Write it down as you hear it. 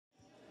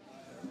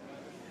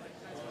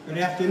Good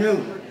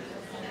afternoon,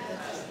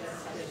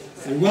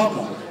 and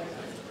welcome.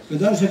 For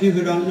those of you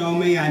who don't know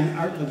me, I'm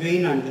Art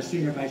Levine. I'm the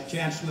Senior Vice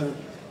Chancellor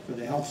for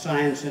the Health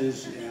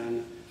Sciences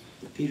and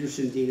the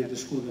Peterson Dean of the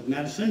School of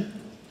Medicine.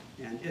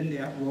 And in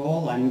that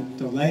role, I'm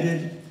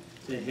delighted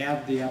to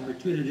have the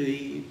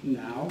opportunity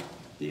now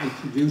to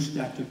introduce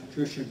Dr.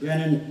 Patricia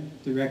Brennan,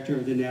 Director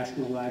of the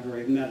National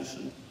Library of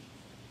Medicine.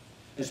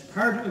 As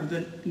part of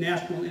the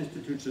National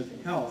Institutes of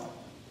Health,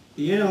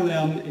 the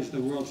NLM is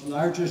the world's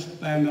largest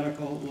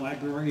biomedical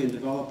library and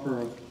developer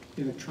of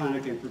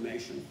electronic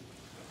information.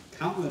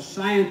 Countless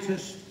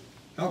scientists,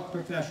 health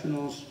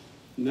professionals,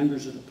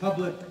 members of the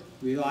public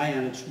rely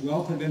on its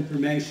wealth of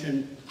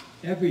information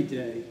every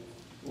day,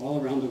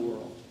 all around the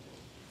world.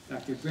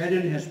 Dr.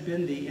 Brennan has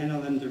been the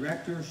NLM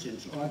Director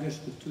since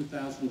August of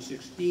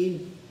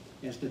 2016,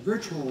 as the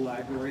virtual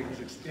library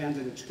has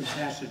expanded its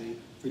capacity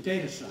for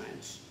data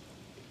science.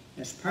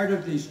 As part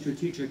of the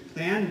strategic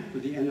plan for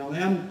the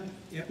NLM,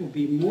 it will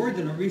be more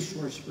than a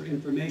resource for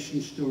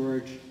information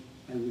storage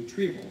and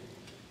retrieval.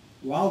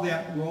 While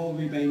that role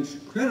remains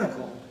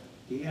critical,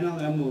 the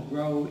NLM will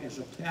grow as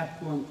a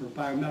platform for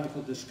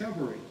biomedical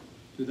discovery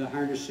through the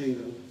harnessing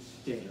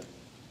of data.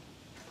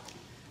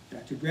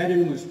 Dr.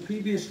 Brennan was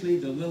previously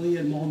the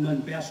Lillian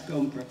Mollman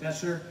Bascom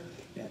Professor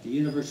at the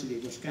University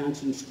of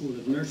Wisconsin School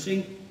of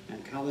Nursing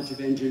and College of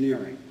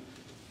Engineering.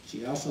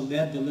 She also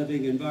led the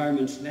Living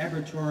Environments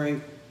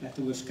Laboratory at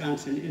the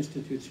Wisconsin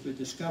Institutes for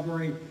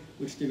Discovery,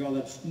 which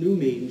develops new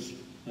means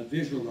of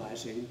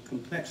visualizing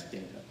complex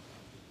data.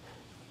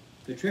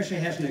 Patricia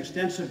has an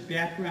extensive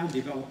background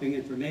developing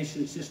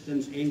information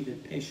systems aimed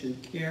at patient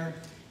care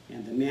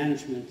and the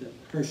management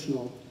of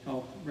personal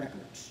health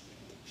records.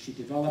 She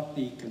developed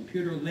the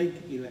Computer Link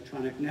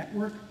electronic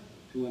network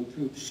to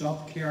improve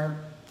self-care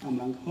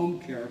among home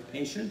care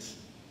patients,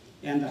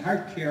 and the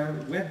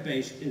HeartCare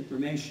web-based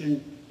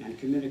information and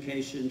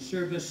communication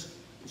service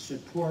to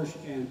support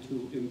and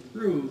to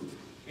improve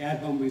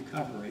at-home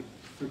recovery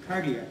for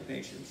cardiac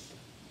patients.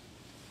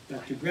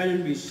 Dr.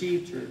 Brennan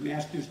received her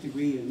master's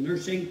degree in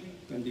nursing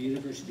from the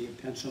University of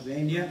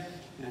Pennsylvania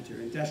and her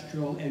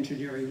industrial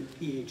engineering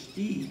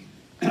PhD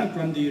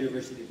from the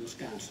University of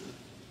Wisconsin.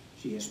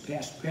 She is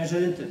past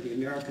president of the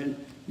American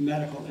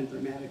Medical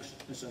Informatics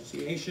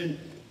Association,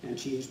 and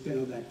she has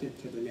been elected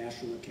to the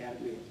National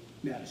Academy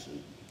of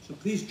Medicine. So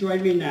please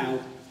join me now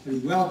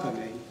in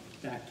welcoming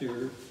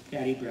Dr.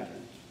 Patty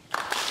Brennan.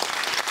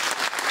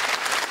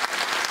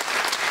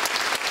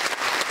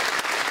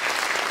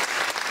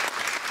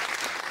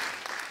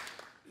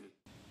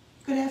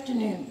 Good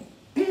afternoon.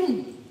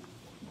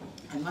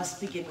 I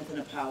must begin with an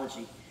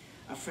apology.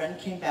 A friend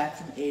came back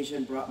from Asia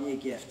and brought me a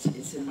gift.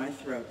 It's in my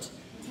throat.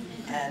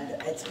 And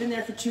it's been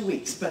there for 2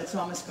 weeks, but it's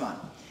almost gone.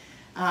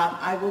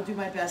 I will do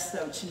my best,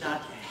 though, to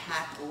not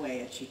hack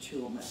away at you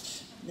too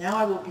much. Now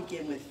I will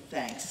begin with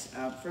thanks.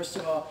 First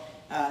of all,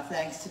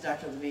 thanks to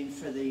Dr. Levine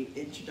for the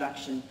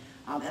introduction,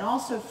 and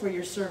also for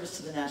your service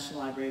to the National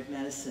Library of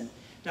Medicine.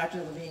 Dr.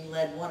 Levine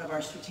led one of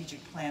our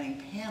strategic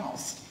planning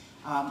panels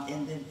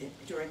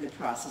during the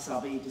process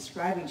I'll be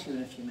describing to you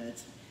in a few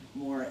minutes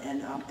more,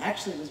 and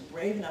actually was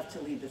brave enough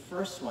to lead the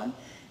first one,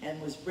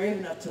 and was brave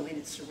enough to lead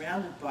it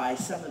surrounded by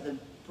some of the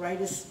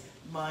brightest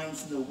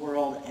minds in the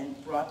world,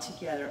 and brought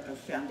together a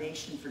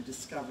foundation for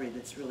discovery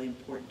that's really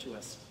important to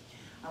us.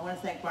 I want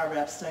to thank Barbara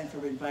Epstein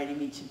for inviting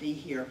me to be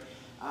here.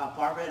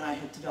 Barbara and I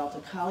have developed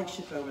a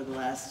colleagueship over the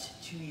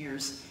last 2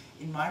 years.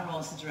 In my role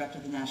as the director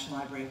of the National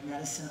Library of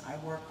Medicine, I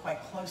work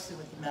quite closely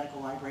with the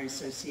Medical Library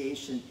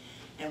Association,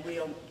 and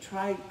we'll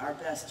try our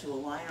best to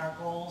align our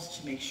goals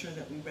to make sure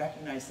that we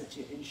recognize that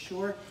to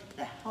ensure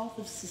the health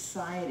of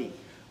society,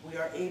 we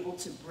are able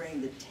to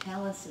bring the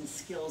talents and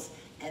skills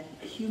and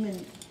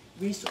human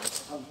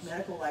resource of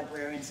medical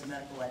librarians and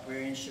medical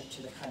librarianship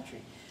to the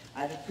country.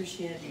 I've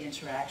appreciated the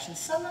interaction,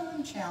 some of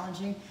them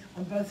challenging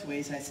in both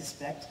ways, I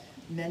suspect,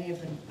 many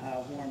of them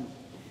warm.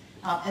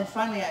 And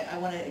finally, I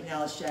want to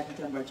acknowledge Jackie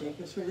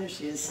Dunbar-Jacobs, where there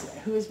she is,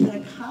 who has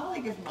been a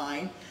colleague of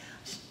mine.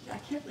 I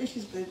can't believe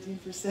she's been with me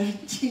for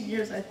 17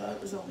 years. I thought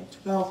it was only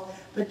 12.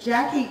 But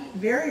Jackie,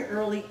 very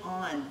early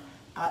on,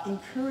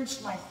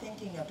 encouraged my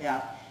thinking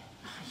about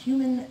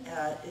human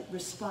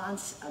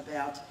response,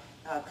 about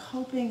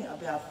coping,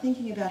 about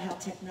thinking about how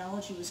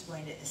technology was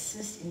going to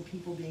assist in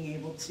people being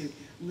able to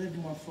live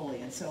more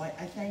fully. And so I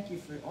thank you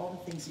for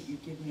all the things that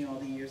you've given me all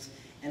the years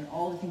and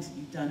all the things that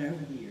you've done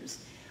over the years.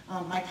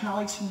 My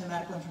colleagues from the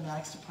Medical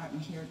Informatics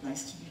Department here,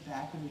 nice to be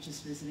back. We were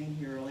just visiting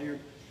here earlier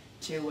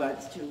to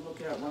look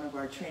at one of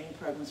our training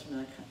programs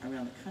from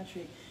around the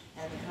country,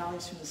 and the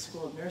colleagues from the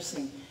School of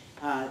Nursing.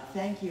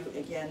 Thank you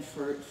again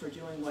for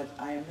doing what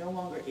I am no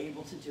longer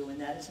able to do,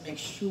 and that is make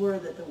sure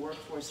that the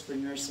workforce for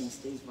nursing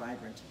stays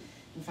vibrant.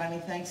 And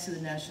finally, thanks to the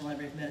National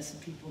Library of Medicine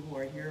people who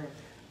are here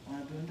on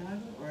a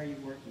boondoggle, or are you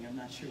working? I'm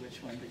not sure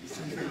which one, but you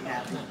seem pretty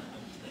happy.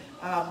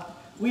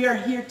 We are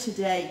here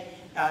today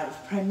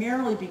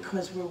primarily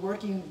because we're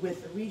working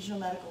with the Regional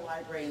Medical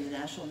Library and the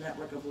National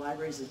Network of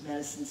Libraries of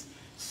Medicine's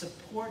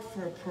support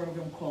for a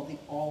program called the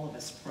All of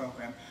Us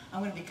program. I'm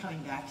going to be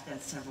coming back to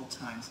that several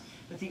times.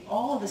 But the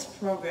All of Us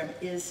program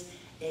is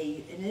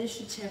an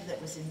initiative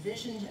that was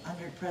envisioned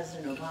under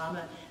President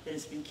Obama that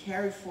has been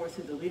carried forth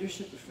through the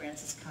leadership of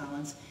Francis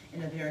Collins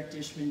and of Eric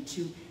Dishman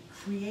to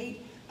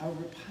create a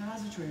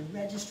repository, a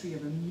registry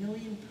of 1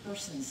 million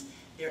persons,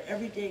 their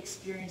everyday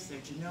experience, their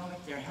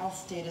genomic, their health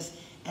status,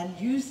 and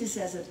use this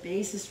as a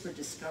basis for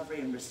discovery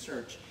and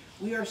research.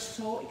 We are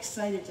so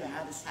excited to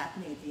have this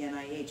happening at the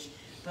NIH,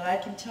 but I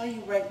can tell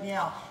you right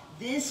now,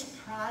 this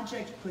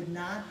project could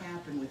not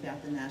happen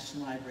without the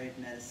National Library of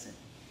Medicine.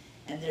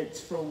 And it's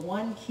for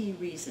one key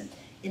reason.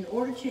 In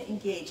order to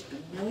engage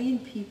 1 million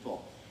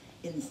people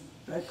in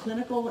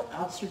clinical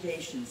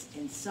observations,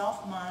 in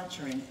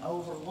self-monitoring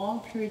over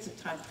long periods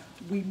of time,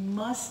 we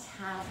must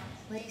have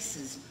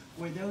places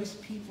where those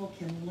people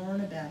can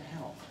learn about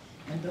health.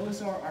 And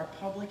those are our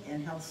public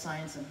and health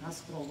science and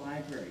hospital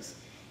libraries.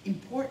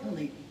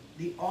 Importantly,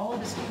 the All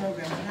of Us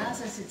program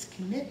has as its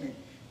commitment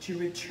to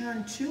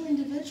return to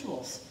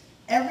individuals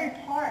every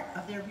part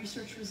of their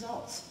research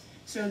results.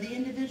 So the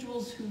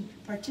individuals who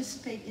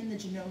participate in the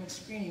genomic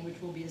screening, which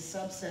will be a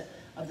subset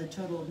of the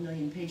total of 1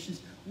 million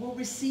patients, will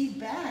receive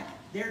back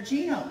their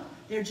genome.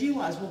 Their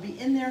GWAS will be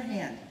in their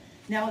hand.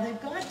 Now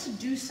they've got to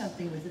do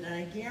something with it, and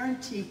I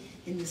guarantee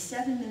in the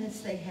 7 minutes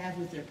they have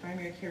with their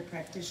primary care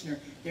practitioner,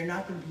 they're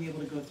not going to be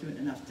able to go through it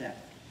in enough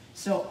depth.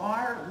 So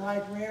our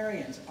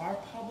librarians, our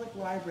public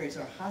libraries,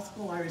 our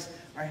hospital libraries,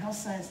 our health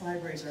science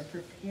libraries are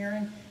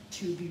preparing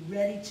to be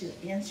ready to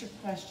answer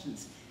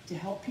questions, to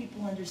help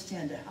people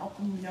understand, to help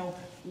them know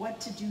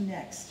what to do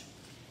next.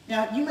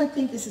 Now, you might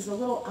think this is a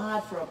little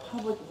odd for a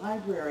public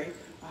library,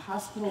 a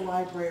hospital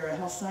library, or a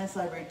health science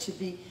library to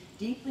be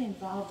deeply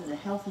involved in the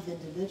health of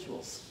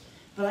individuals.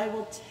 But I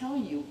will tell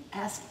you,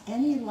 ask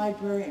any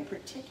librarian,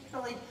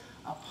 particularly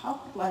a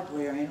public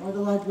librarian or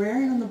the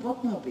librarian on the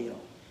bookmobile,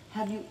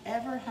 have you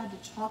ever had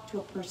to talk to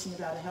a person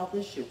about a health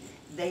issue?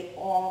 They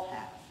all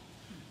have.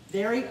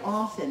 Very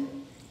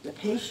often, the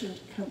patron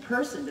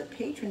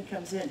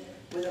comes in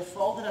with a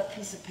folded up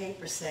piece of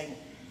paper saying,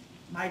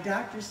 my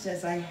doctor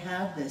says I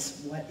have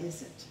this, what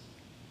is it?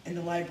 And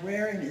the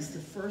librarian is the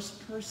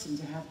first person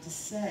to have to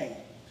say,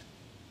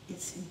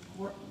 it's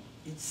important,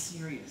 it's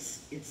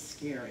serious, it's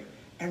scary,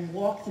 and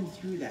walk them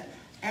through that.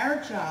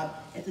 Our job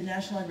at the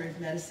National Library of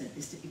Medicine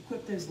is to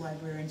equip those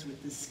librarians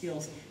with the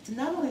skills to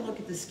not only look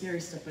at the scary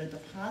stuff, but at the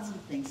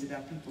positive things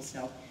about people's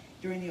health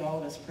during the All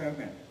of Us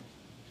program.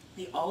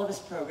 The All of Us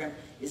program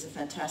is a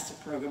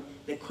fantastic program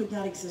that could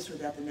not exist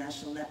without the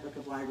National Network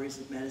of Libraries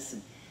of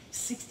Medicine.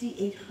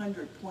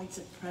 6,800 points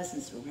of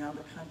presence around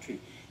the country.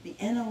 The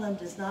NLM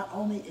does not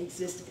only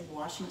exist in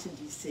Washington,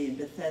 D.C., in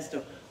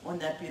Bethesda, on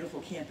that beautiful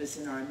campus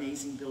in our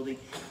amazing building,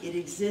 it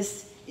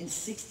exists in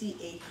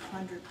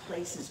 6,800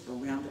 places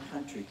around the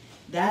country.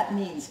 That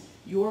means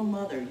your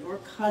mother, your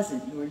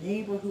cousin, your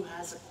neighbor who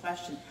has a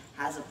question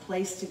has a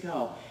place to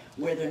go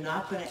where they're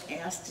not going to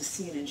ask to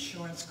see an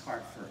insurance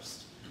card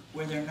first,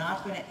 where they're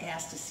not going to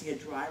ask to see a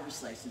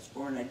driver's license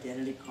or an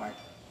identity card.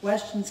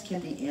 Questions can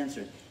be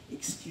answered.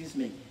 Excuse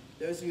me.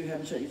 Those of you who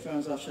haven't shut your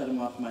phones off, shut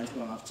them off. Mine's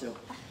going off too.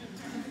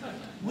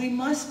 We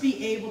must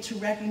be able to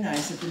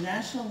recognize that the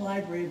National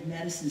Library of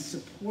Medicine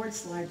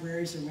supports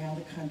libraries around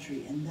the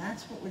country, and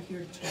that's what we're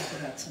here to talk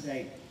about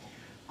today.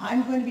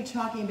 I'm going to be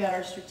talking about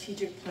our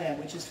strategic plan,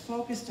 which is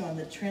focused on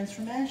the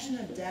transformation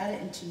of data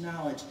into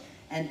knowledge,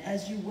 and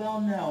as you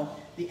well know,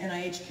 the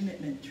NIH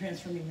commitment,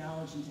 transforming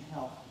knowledge into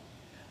health,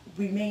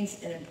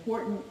 remains an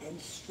important and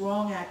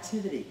strong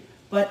activity.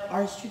 But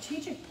our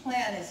strategic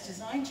plan is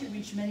designed to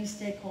reach many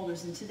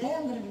stakeholders, and today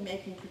I'm going to be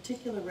making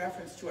particular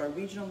reference to our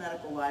regional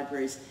medical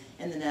libraries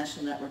and the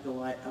National Network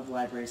of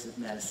Libraries of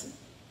Medicine.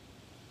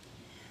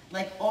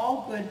 Like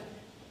all good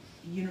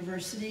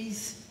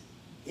universities,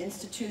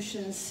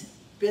 institutions,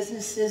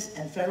 businesses,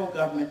 and federal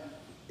government,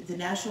 the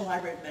National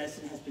Library of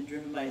Medicine has been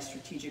driven by a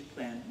strategic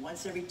plan.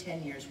 Once every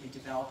 10 years, we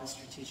develop a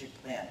strategic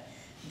plan.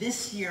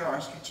 This year,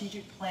 our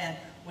strategic plan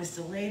was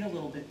delayed a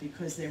little bit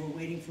because they were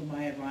waiting for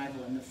my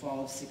arrival in the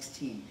fall of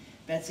 16.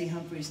 Betsy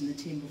Humphreys and the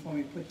team before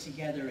me put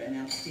together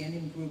an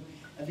outstanding group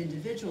of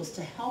individuals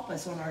to help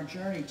us on our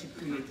journey to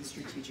create the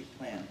strategic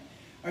plan.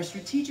 Our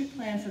strategic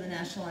plan for the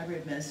National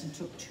Library of Medicine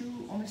took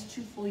almost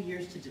two full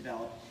years to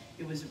develop.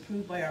 It was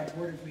approved by our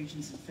Board of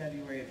Regents in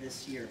February of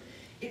this year.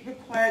 It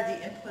required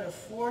the input of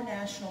 4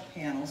 national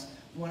panels,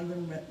 one of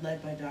them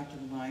led by Dr.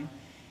 Levine.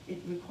 It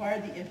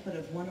required the input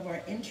of one of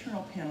our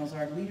internal panels,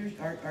 our leaders,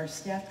 our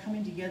staff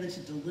coming together to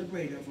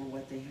deliberate over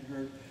what they had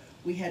heard.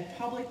 We had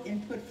public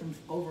input from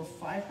over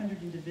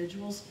 500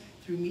 individuals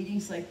through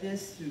meetings like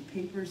this, through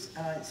papers,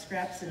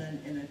 scraps in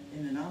an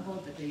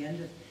envelope at the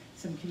end of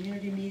some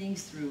community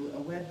meetings, through a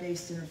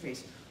web-based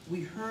interface.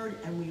 We heard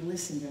and we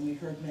listened and we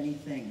heard many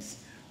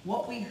things.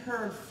 What we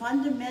heard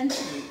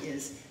fundamentally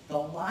is the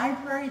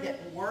library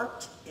that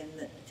worked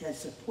to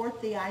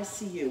support the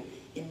ICU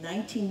in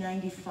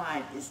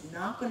 1995 is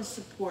not going to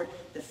support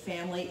the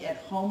family at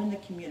home in the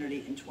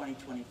community in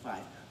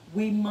 2025.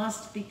 We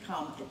must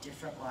become a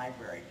different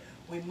library.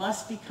 We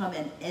must become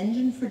an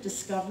engine for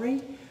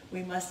discovery.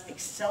 We must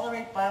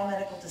accelerate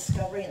biomedical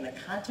discovery in the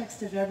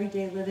context of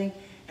everyday living,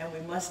 and we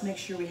must make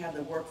sure we have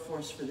the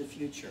workforce for the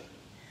future.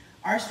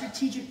 Our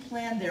strategic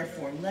plan,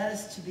 therefore, led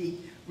us to be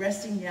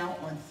resting now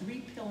on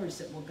 3 pillars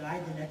that will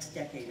guide the next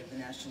decade of the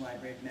National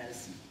Library of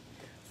Medicine.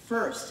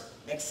 First,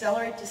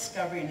 accelerate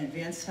discovery and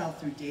advance health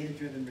through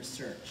data-driven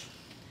research.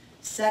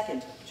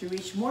 Second, to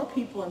reach more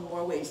people in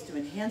more ways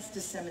through enhanced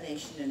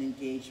dissemination and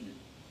engagement.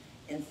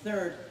 And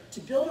third, to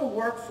build a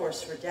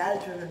workforce for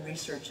data-driven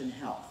research in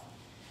health.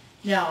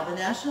 Now, the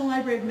National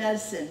Library of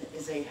Medicine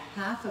is a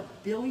 $500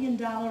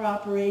 million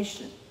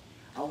operation.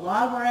 A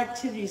lot of our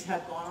activities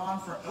have gone on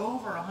for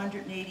over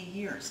 180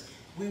 years.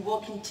 We will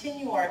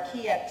continue our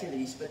key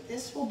activities, but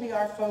this will be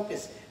our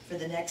focus for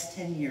the next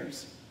 10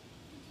 years.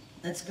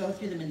 Let's go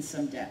through them in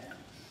some depth.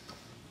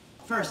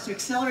 First, to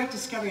accelerate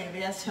discovery and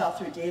advance health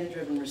through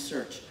data-driven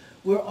research.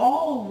 We're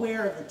all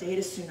aware of the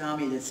data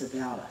tsunami that's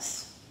about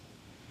us.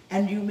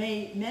 And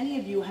many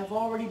of you have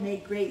already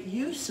made great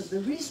use of the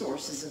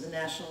resources of the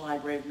National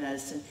Library of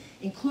Medicine,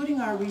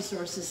 including our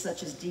resources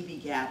such as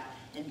dbGaP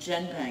and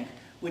GenBank,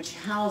 which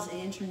house the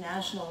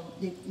international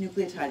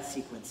nucleotide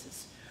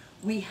sequences.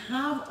 We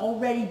have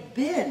already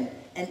been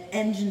an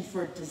engine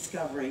for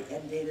discovery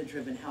and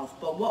data-driven health,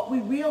 but what we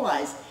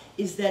realize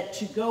is that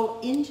to go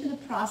into the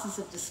process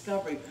of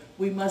discovery,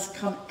 we must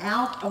come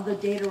out of the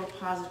data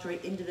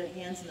repository into the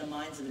hands and the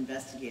minds of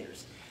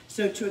investigators.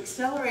 So to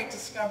accelerate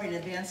discovery and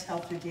advance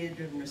health through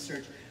data-driven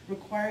research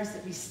requires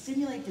that we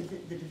stimulate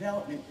the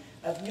development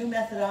of new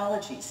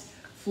methodologies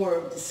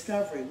for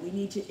discovery. We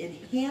need to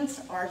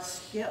enhance our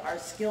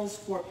skills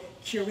for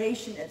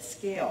curation at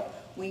scale.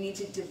 We need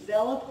to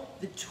develop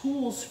the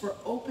tools for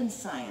open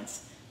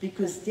science,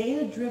 because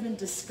data-driven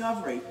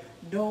discovery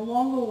no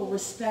longer will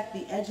respect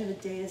the edge of a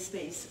data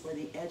space or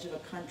the edge of a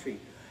country.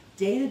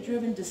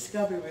 Data-driven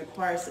discovery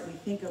requires that we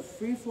think of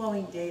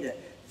free-flowing data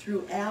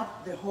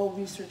throughout the whole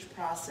research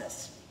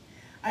process.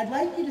 I'd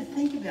like you to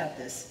think about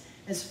this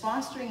as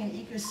fostering an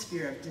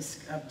ecosphere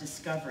of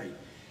discovery.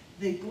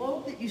 The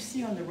globe that you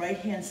see on the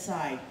right-hand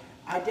side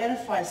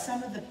identifies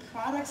some of the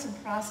products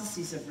and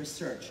processes of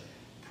research,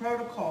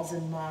 protocols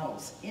and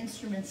models,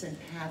 instruments and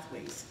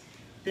pathways.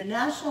 The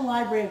National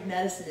Library of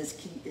Medicine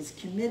is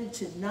committed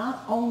to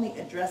not only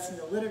addressing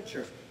the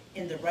literature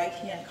in the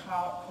right-hand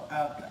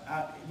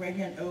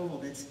oval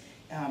that's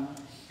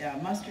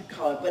mustard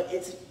colored, but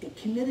it's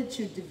committed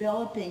to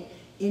developing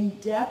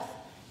in-depth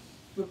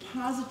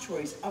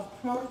repositories of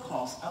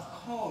protocols, of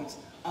codes,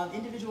 of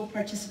individual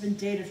participant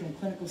data from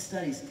clinical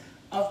studies,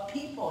 of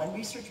people and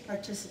research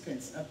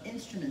participants, of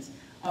instruments,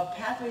 of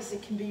pathways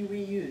that can be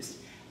reused.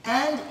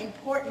 And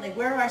importantly,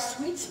 where our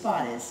sweet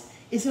spot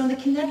is on the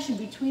connection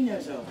between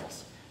those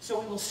ovals. So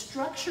we will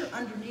structure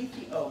underneath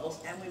the ovals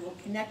and we will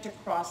connect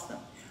across them.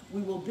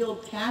 We will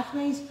build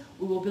pathways,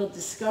 we will build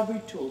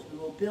discovery tools, we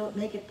will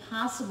make it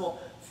possible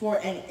for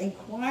an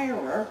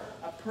inquirer,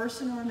 a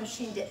person or a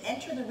machine, to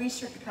enter the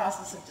research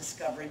process of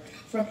discovery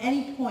from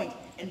any point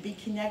and be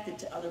connected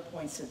to other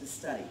points of the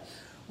study.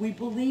 We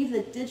believe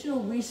that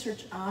digital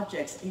research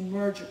objects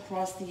emerge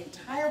across the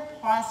entire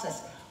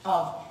process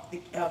of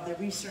the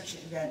research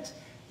event.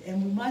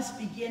 And we must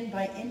begin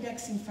by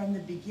indexing from the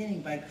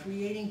beginning, by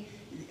creating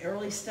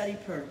early study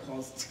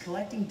protocols,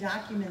 collecting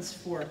documents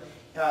for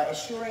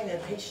assuring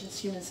that patients,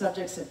 human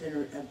subjects have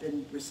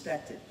been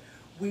respected.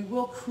 We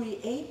will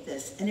create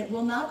this, and it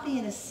will not be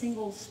in a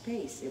single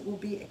space. It will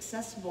be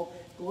accessible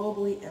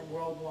globally and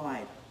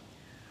worldwide.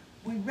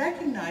 We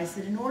recognize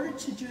that in order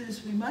to do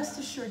this, we must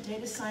assure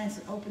data science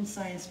and open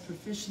science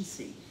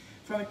proficiency.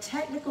 From a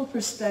technical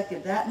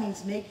perspective, that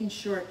means making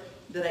sure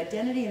that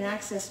identity and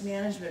access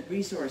management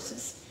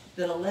resources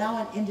that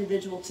allow an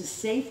individual to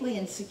safely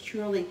and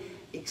securely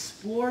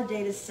explore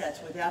data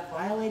sets without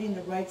violating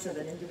the rights of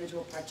an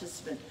individual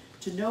participant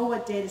to know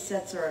what data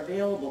sets are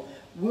available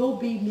will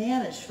be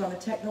managed from a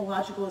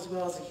technological as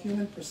well as a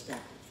human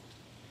perspective.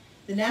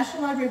 The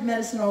National Library of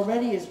Medicine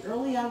already is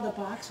early out of the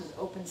box with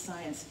open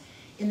science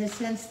in the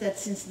sense that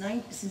since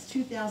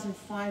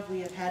 2005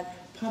 we have had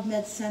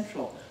PubMed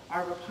Central,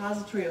 our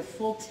repository of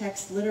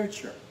full-text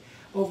literature.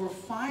 Over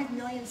 5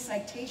 million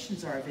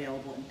citations are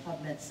available in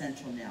PubMed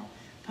Central now.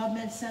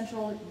 PubMed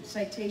Central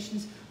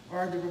citations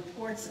are the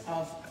reports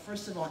of,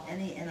 first of all,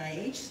 any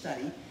NIH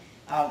study.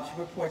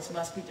 Reports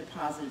must be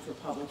deposited for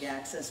public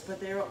access,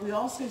 but we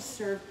also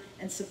serve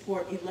and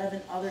support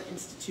 11 other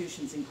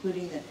institutions,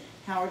 including the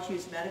Howard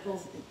Hughes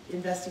Medical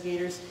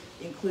Investigators,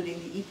 including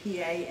the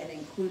EPA, and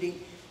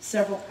including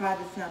several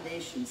private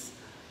foundations.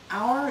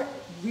 Our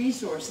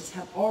resources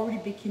have already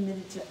been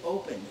committed to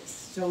openness,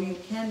 so you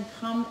can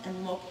come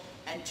and look,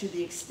 and to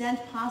the extent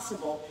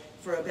possible,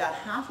 for about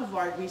half of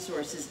our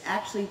resources,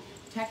 actually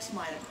text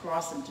mine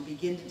across them to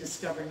begin to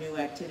discover new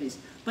activities.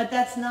 But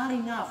that's not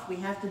enough. We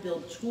have to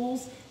build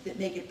tools that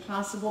make it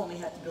possible, and we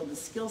have to build the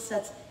skill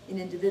sets in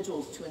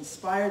individuals to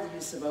inspire the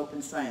use of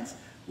open science.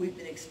 We've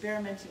been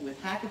experimenting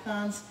with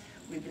hackathons.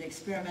 We've been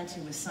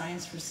experimenting with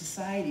Science for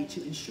Society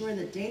to ensure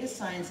that data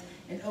science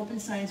and open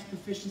science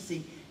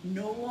proficiency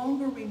no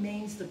longer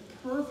remains the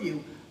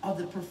purview of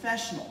the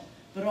professional,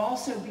 but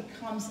also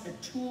becomes a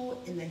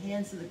tool in the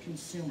hands of the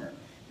consumer.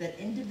 That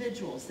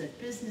individuals,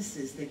 that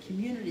businesses, that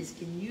communities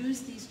can use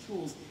these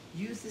tools,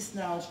 use this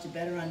knowledge to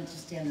better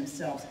understand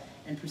themselves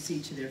and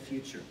proceed to their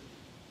future.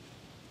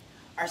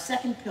 Our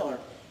second pillar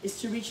is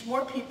to reach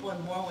more people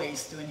in more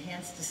ways through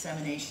enhanced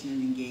dissemination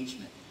and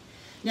engagement.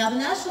 Now, the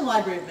National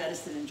Library of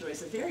Medicine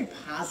enjoys a very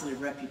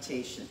positive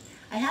reputation.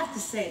 I have to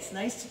say, it's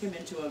nice to come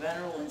into a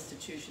venerable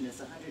institution that's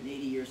 180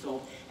 years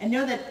old and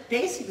know that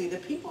basically the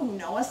people who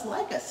know us,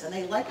 and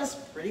they like us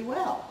pretty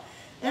well.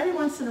 Every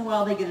once in a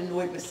while they get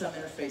annoyed with some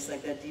interface,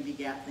 like that DB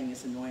gap thing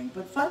is annoying,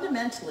 but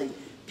fundamentally,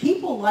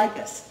 people like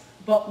us.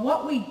 But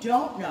what we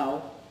don't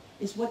know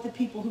is what the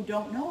people who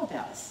don't know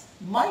about us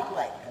might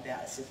like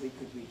about us if we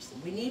could reach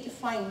them. We need to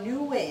find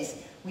new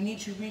ways. We need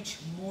to reach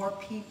more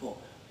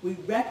people. We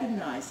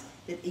recognize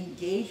that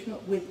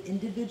engagement with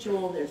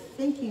individual, their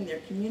thinking, their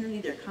community,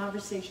 their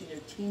conversation, their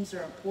teams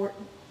are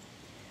important.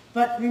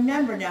 But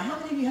remember now, how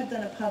many of you have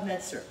done a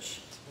PubMed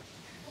search?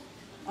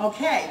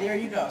 Okay, there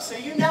you go. So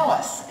you know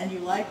us and you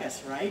like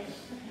us, right?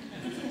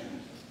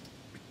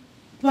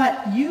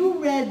 But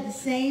you read the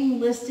same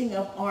listing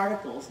of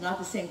articles, not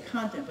the same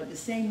content, but the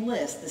same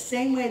list, the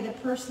same way the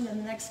person in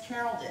the next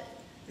Carol did,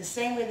 the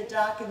same way the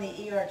doc in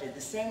the ER did,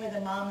 the same way the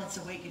mom that's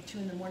awake at 2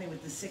 in the morning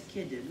with the sick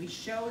kid did. We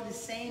show the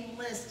same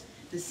list,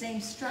 the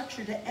same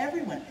structure to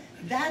everyone.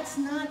 That's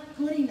not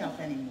good enough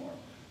anymore.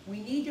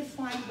 We need to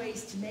find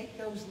ways to make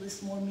those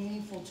lists more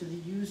meaningful to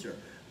the user.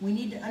 We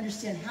need to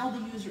understand how the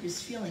user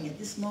is feeling at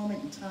this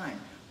moment in time.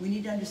 We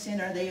need to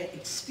understand, are they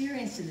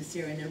experienced in this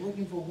area and they're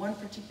looking for one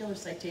particular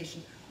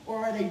citation, or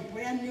are they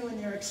brand new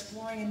and they're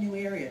exploring a new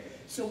area?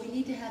 So we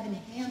need to have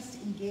enhanced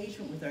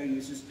engagement with our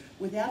users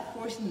without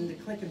forcing them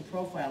to click and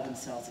profile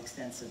themselves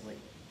extensively.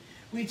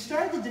 We've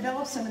started to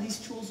develop some of these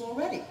tools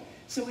already.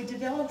 So we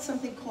developed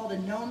something called a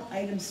known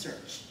item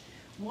search.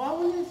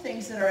 One of the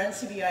things that our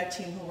NCBI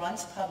team who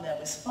runs PubMed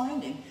was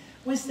finding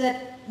was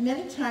that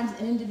many times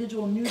an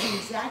individual knew the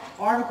exact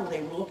article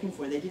they were looking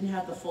for. They didn't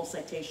have the full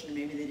citation, or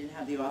maybe they didn't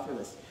have the author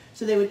list.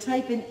 So they would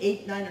type in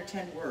 8, 9, or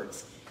 10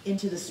 words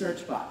into the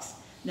search box.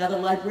 Now the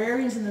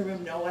librarians in the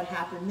room know what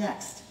happened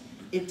next.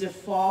 It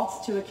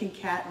defaults to a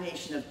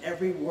concatenation of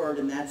every word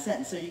in that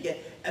sentence. So you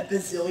get a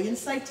bazillion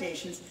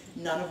citations,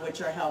 none of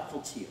which are helpful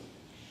to you.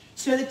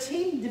 So the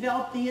team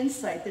developed the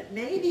insight that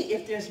maybe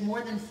if there's more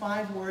than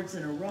 5 words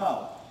in a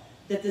row,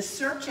 that the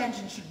search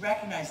engine should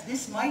recognize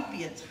this might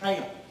be a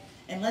title.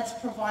 And let's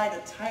provide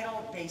a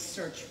title-based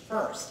search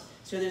first.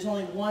 So there's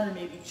only 1 or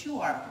maybe 2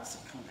 articles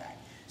that come back.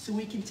 So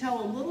we can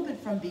tell a little bit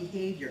from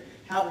behavior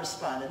how to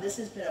respond. And this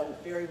has been a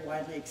very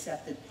widely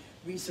accepted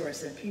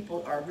resource, and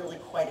people are really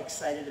quite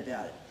excited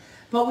about it.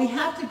 But we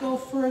have to go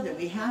further.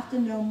 We have to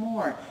know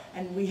more,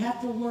 and we have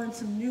to learn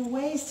some new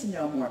ways to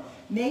know more.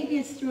 Maybe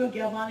it's through a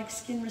galvanic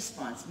skin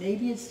response.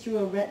 Maybe it's through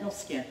a retinal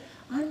scan.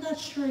 I'm not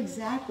sure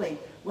exactly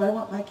what I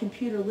want my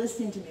computer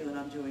listening to me when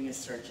I'm doing a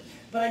search,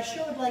 but I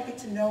sure would like it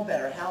to know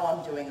better how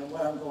I'm doing and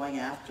what I'm going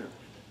after.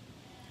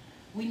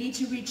 We need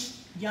to reach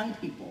young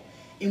people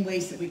in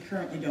ways that we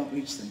currently don't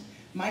reach them.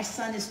 My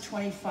son is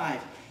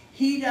 25.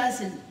 He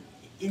doesn't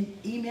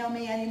email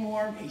me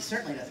anymore. He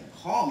certainly doesn't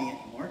call me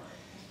anymore.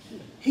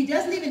 He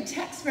doesn't even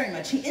text very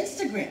much. He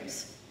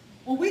Instagrams.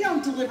 Well, we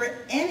don't deliver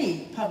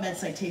any PubMed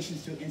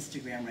citations through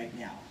Instagram right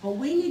now. But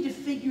we need to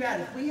figure out,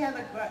 if we have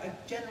a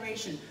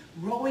generation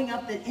growing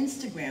up that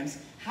Instagrams,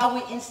 how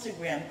we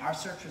Instagram our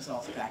search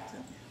results back to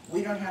them.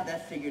 We don't have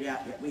that figured out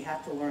yet. We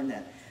have to learn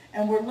that.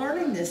 And we're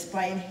learning this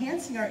by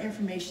enhancing our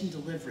information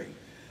delivery.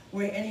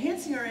 We're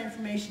enhancing our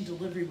information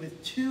delivery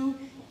with 2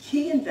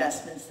 key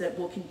investments that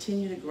will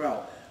continue to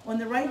grow. On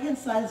the right-hand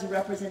side is a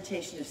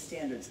representation of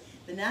standards.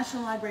 The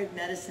National Library of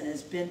Medicine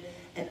has been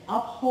an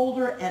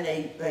upholder and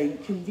a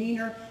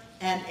convener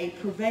and a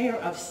purveyor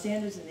of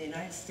standards in the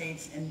United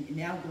States and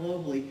now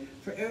globally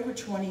for over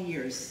 20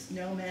 years.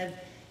 SNOMED,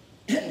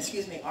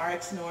 excuse me,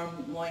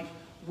 RxNorm, LOINC.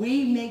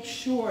 We make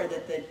sure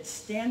that the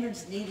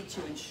standards needed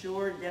to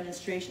ensure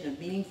demonstration of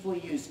meaningful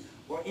use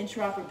or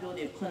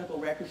interoperability of clinical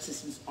record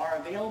systems are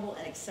available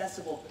and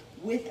accessible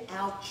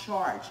without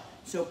charge.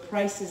 So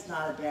price is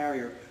not a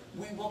barrier.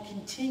 We will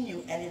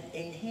continue and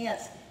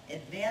enhance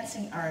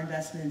advancing our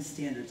investment in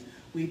standards.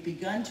 We've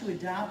begun to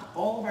adopt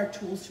all of our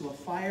tools to a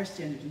FHIR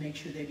standard to make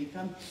sure they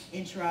become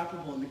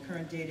interoperable in the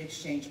current data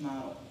exchange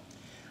model.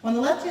 On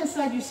the left-hand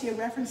side, you see a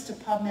reference to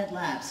PubMed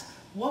Labs.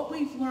 What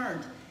we've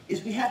learned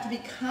is we have to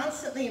be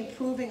constantly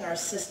improving our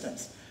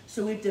systems.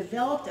 So we've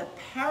developed a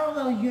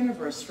parallel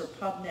universe for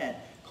PubMed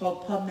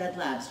called PubMed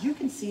Labs. You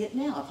can see it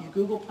now. If you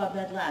Google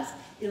PubMed Labs,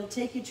 it'll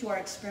take you to our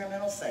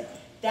experimental site.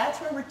 That's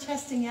where we're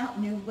testing out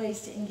new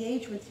ways to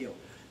engage with you.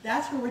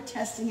 That's where we're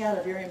testing out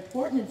a very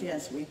important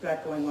advance we've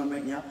got going on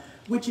right now,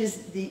 which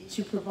is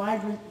to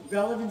provide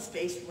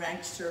relevance-based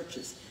ranked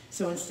searches.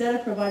 So instead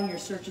of providing your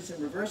searches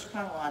in reverse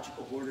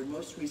chronological order,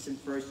 most recent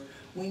first,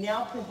 we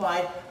now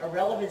provide a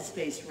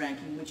relevance-based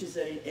ranking, which is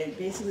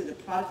basically the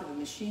product of a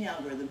machine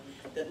algorithm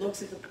that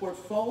looks at the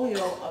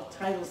portfolio of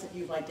titles that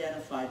you've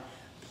identified,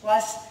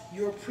 plus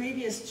your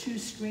previous 2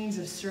 screens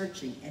of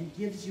searching, and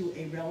gives you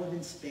a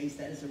relevance base,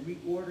 that is a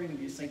reordering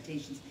of your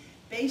citations,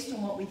 based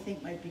on what we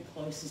think might be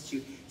closest to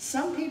you.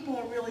 Some people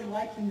are really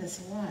liking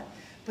this a lot.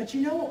 But you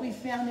know what we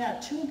found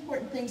out? 2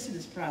 important things through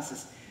this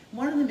process.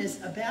 One of them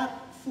is about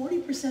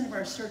 40% of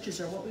our searches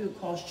are what we would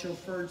call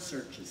chauffeured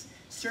searches,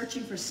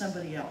 searching for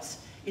somebody else.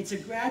 It's a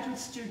graduate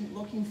student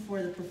looking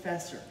for the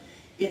professor.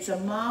 It's a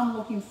mom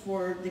looking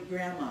for the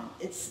grandma.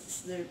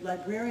 It's the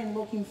librarian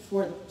looking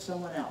for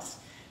someone else.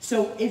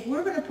 So if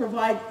we're going to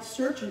provide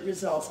search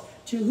results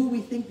to who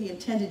we think the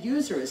intended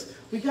user is,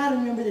 we've got to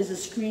remember there's a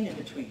screen in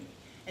between.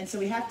 And so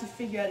we have to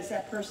figure out, is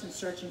that person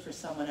searching for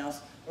someone else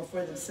or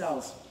for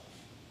themselves?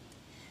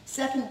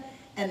 Second,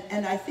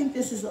 and I think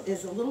this is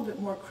a little bit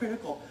more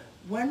critical,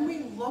 when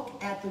we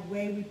look at the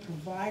way we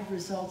provide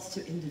results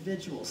to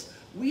individuals,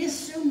 we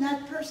assume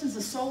that person's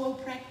a solo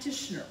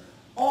practitioner,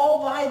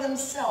 all by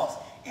themselves.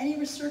 Any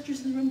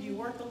researchers in the room, do you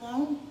work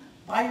alone?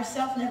 By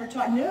yourself, never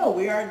taught? No,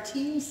 we are a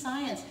team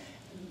science.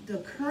 The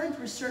current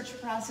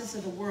research process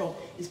of the world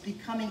is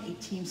becoming a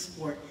team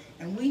sport,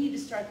 and we need to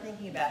start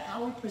thinking about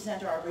how we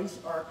present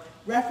our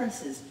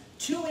references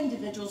to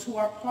individuals who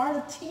are part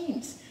of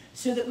teams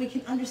so that we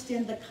can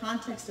understand the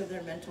context of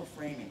their mental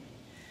framing.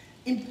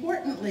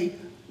 Importantly,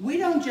 we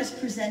don't just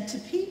present to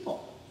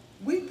people.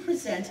 We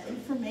present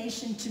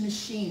information to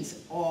machines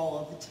all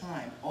of the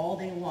time, all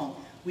day long.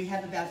 We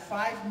have about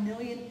 5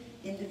 million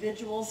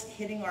individuals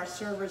hitting our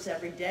servers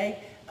every day.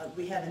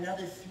 We have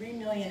another 3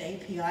 million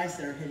APIs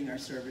that are hitting our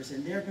servers,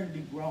 and they're going to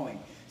be growing.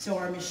 So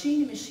our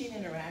machine-to-machine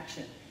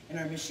interaction and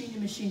our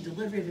machine-to-machine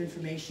delivery of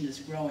information is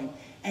growing,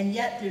 and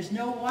yet there's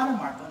no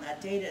watermark on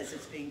that data as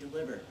it's being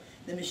delivered.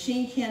 The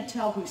machine can't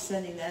tell who's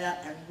sending that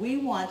out, and we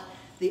want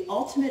the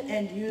ultimate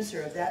end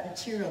user of that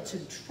material to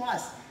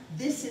trust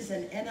this is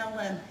an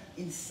NLM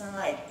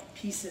inside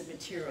piece of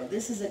material.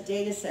 This is a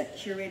data set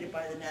curated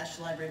by the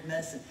National Library of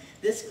Medicine.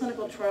 This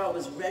clinical trial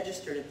was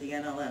registered at the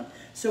NLM.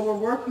 So we're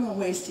working on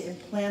ways to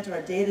implant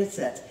our data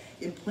sets,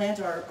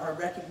 implant our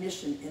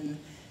recognition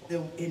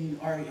in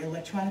our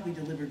electronically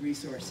delivered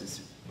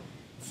resources.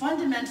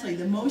 Fundamentally,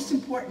 the most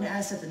important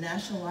asset the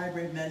National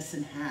Library of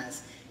Medicine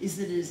has is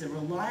that it is a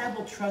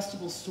reliable,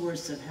 trustable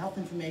source of health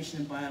information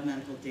and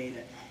biomedical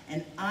data.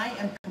 And I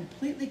am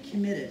completely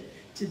committed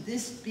to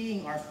this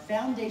being our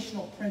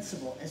foundational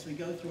principle as we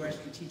go through our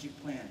strategic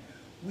plan.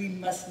 We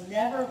must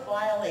never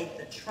violate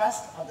the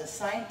trust of the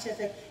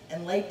scientific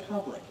and lay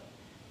public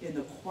in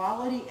the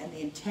quality and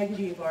the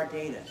integrity of our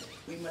data.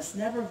 We must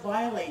never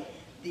violate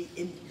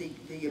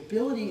the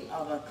ability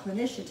of a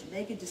clinician to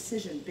make a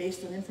decision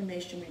based on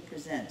information we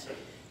present.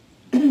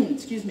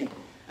 Excuse me.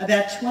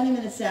 About 20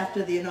 minutes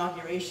after the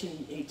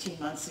inauguration 18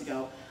 months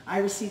ago, I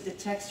received a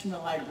text from a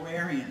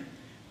librarian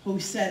who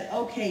said,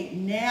 okay,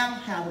 now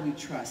how do we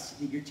trust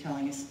that you're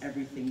telling us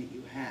everything that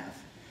you have?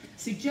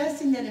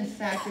 Suggesting that in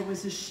fact there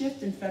was a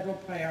shift in federal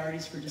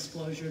priorities for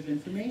disclosure of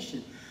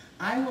information.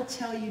 I will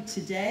tell you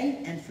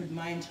today, and for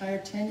my entire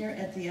tenure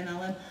at the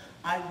NLM,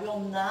 I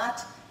will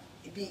not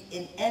be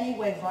in any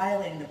way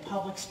violating the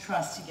public's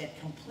trust to get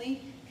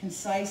complete,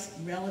 concise,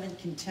 relevant,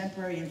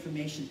 contemporary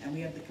information, and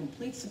we have the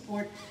complete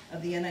support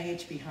of the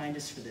NIH behind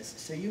us for this,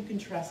 so you can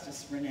trust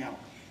us for now.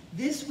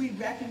 This we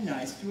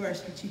recognize through our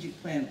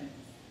strategic plan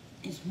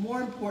is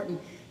more important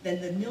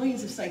than the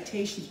millions of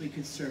citations we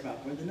could serve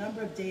up or the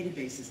number of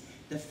databases,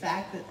 the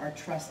fact that our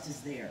trust is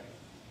there.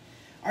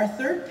 Our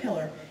third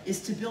pillar is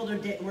to build our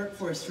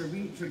workforce for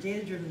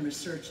data-driven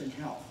research in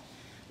health.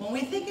 When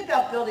we think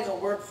about building a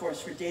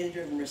workforce for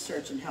data-driven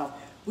research in health,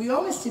 we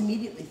almost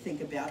immediately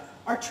think about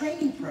our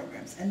training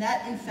programs, and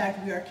that, in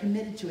fact, we are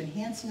committed to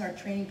enhancing our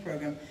training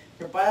program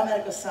for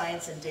biomedical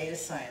science and data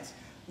science.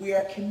 We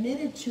are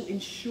committed to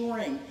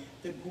ensuring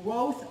the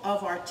growth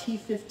of our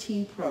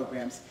T15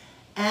 programs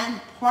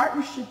and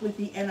partnership with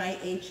the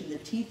NIH and the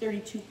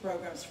T32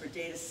 programs for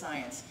data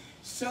science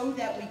so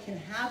that we can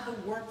have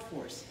the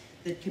workforce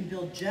that can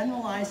build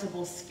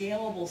generalizable,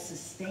 scalable,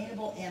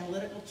 sustainable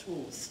analytical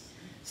tools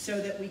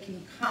so that we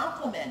can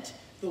complement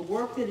the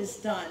work that is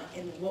done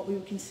in what we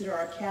would consider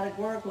our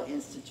categorical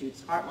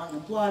institutes, heart, lung,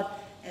 and blood,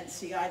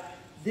 NCI.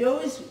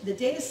 The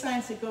data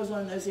science that goes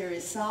on in those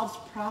areas solves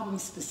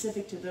problems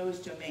specific to those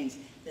domains.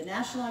 The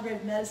National Library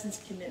of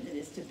Medicine's commitment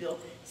is to build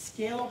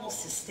scalable,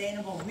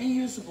 sustainable,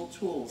 reusable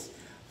tools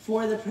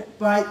for the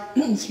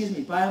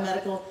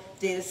biomedical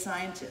data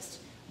scientists.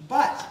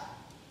 But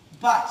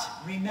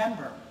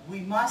remember, we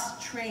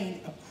must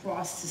train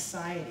across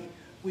society.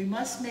 We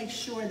must make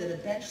sure that a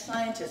bench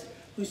scientist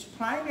whose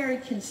primary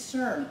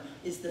concern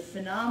is the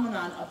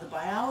phenomenon of the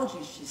biology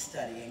she's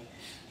studying,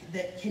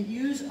 that can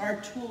use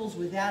our tools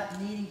without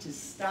needing to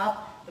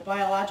stop the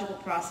biological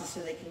process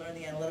so they can learn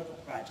the analytical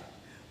project.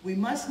 We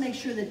must make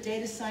sure that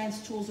data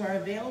science tools are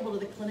available to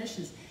the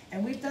clinicians,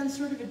 and we've done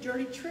sort of a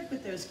dirty trick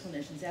with those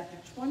clinicians. After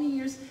 20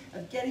 years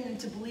of getting them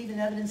to believe in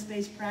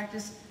evidence-based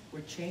practice,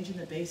 we're changing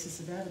the basis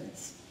of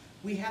evidence.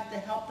 We have to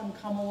help them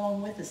come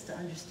along with us to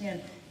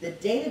understand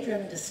that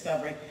data-driven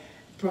discovery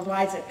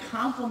provides a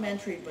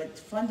complementary but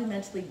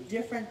fundamentally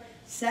different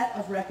set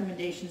of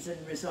recommendations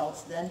and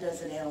results than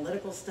does an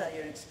analytical study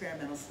or an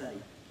experimental study.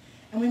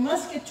 And we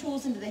must get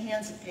tools into the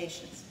hands of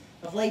patients,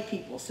 of lay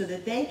people, so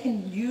that they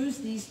can use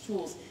these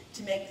tools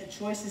to make the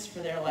choices for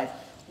their life.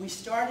 We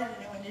started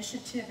a new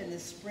initiative in the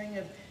spring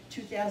of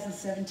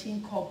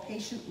 2017 called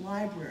Patient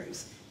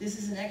Libraries. This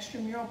is an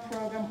extramural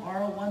program,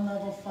 R01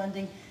 level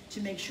funding,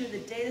 to make sure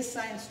that data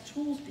science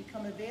tools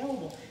become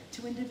available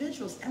to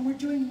individuals, and we're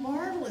doing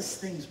marvelous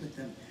things with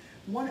them.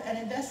 An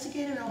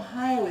investigator in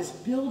Ohio is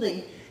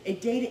building a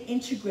data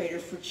integrator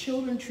for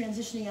children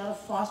transitioning out of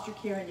foster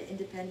care into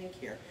independent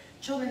care.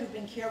 Children who've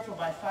been cared for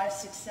by 5,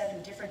 6,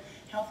 7 different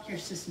healthcare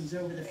systems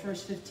over the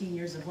first 15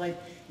 years of life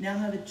now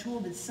have a tool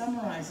that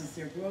summarizes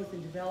their growth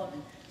and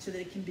development so that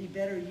it can be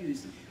better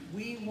used.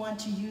 We want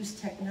to use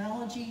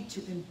technology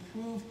to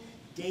improve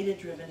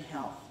data-driven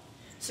health.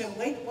 So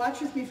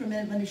watch with me for a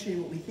minute. Let me show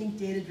you what we think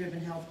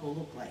data-driven health will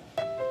look like.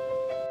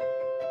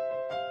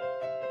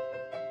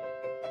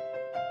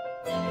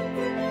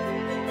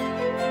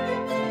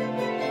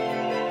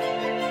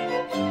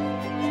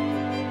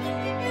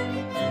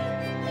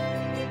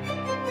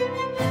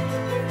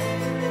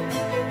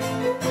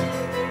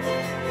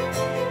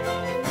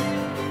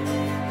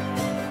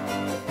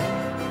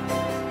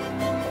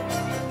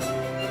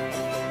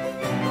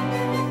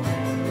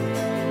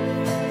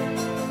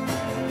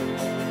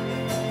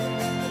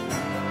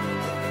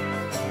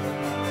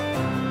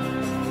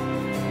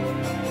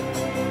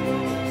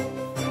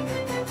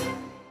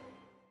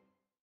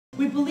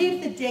 We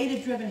believe that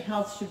data-driven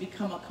health should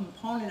become a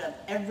component of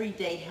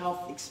everyday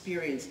health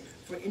experience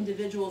for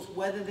individuals,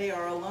 whether they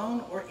are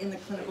alone or in the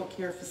clinical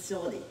care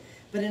facility.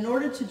 But in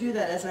order to do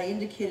that, as I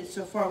indicated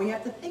so far, we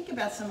have to think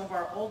about some of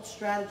our old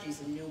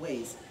strategies in new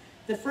ways.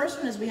 The first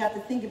one is we have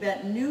to think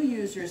about new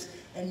users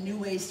and new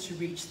ways to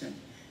reach them.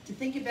 To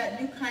think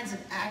about new kinds of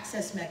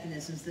access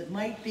mechanisms that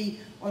might be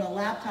on a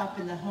laptop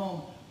in the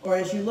home, or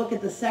as you look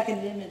at the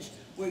second image,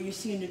 where you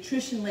see a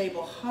nutrition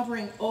label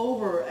hovering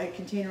over a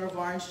container of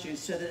orange juice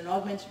so that an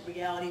augmented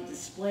reality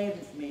display of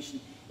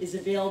information is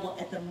available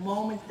at the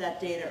moment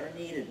that data are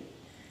needed.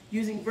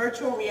 Using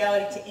virtual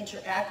reality to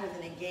interact with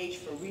and engage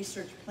for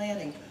research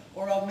planning,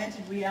 or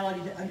augmented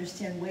reality to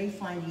understand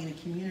wayfinding in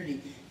a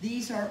community.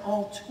 These are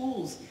all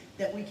tools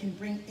that we can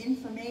bring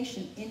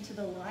information into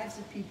the lives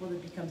of people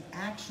that becomes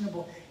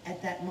actionable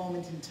at that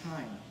moment in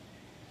time.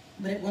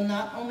 But it will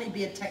not only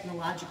be a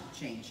technological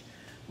change.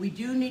 We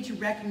do need to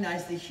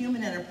recognize the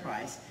human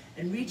enterprise,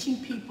 and reaching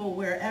people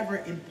wherever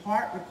in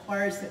part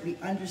requires that we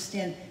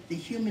understand the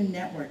human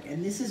network,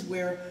 and this is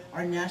where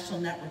our National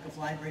Network of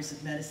Libraries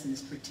of Medicine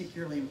is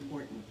particularly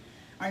important.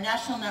 Our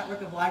National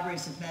Network of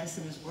Libraries of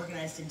Medicine is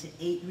organized into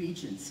 8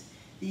 regions.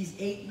 These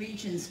 8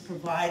 regions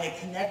provide a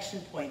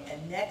connection point,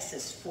 a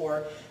nexus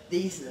for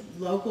these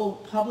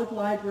local public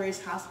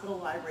libraries, hospital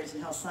libraries,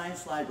 and health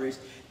science libraries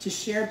to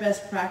share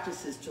best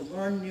practices, to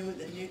learn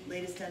the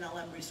latest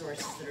NLM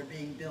resources that are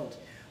being built.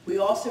 We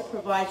also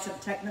provide some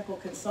technical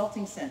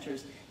consulting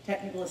centers,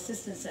 technical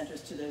assistance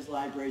centers to those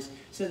libraries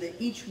so that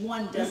each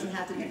one doesn't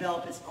have to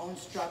develop its own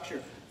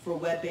structure for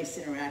web-based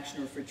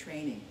interaction or for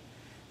training.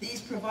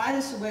 These provide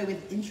us a way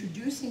with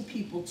introducing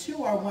people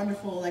to our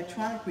wonderful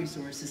electronic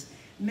resources,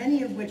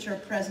 many of which are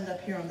present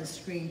up here on the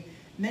screen,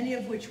 many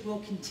of which will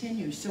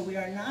continue. So we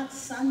are not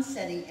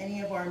sunsetting any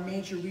of our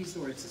major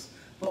resources,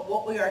 but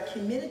what we are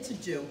committed to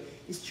do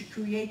is to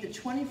create the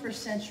 21st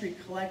century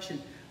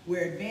collection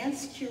where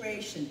advanced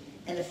curation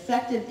and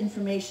effective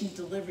information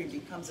delivery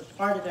becomes a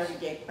part of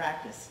everyday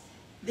practice.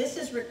 This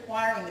is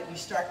requiring that we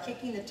start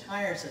kicking the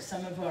tires of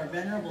some of our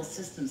venerable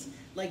systems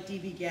like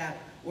dbGaP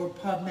or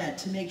PubMed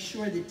to make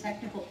sure the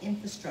technical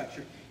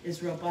infrastructure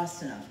is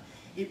robust enough.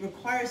 It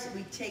requires that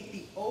we take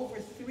the over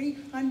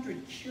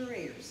 300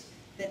 curators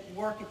that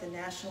work at the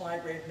National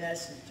Library of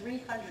Medicine,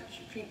 300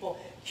 people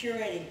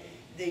curating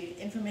the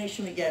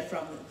information we get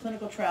from the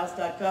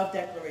clinicaltrials.gov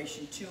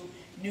declaration to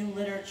new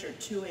literature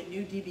to a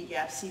new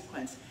dbGaP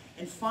sequence,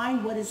 and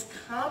find what is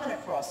common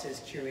across those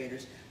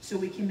curators so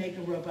we can make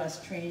a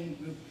robust training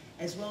group,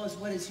 as well as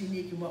what is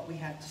unique and what we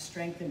have to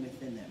strengthen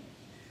within them.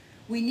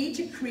 We need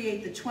to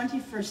create the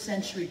 21st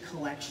century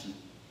collection.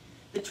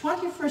 The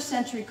 21st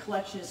century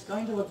collection is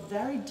going to look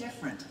very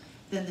different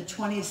than the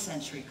 20th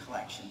century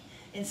collection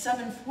in some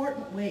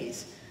important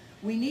ways.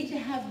 We need to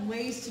have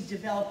ways to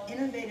develop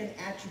innovative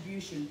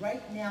attribution.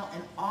 Right now,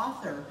 an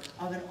author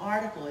of an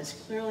article is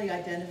clearly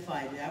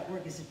identified. That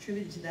work is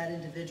attributed to that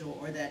individual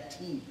or that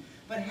team.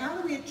 But how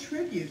do we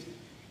attribute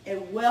a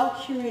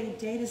well-curated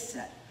data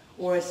set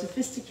or a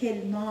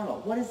sophisticated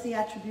model? What is the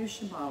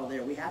attribution model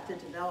there? We have to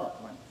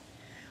develop one.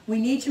 We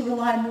need to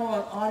rely more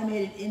on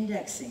automated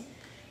indexing.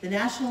 The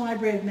National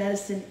Library of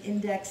Medicine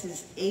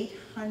indexes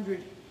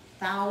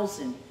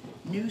 800,000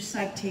 new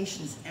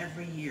citations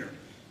every year.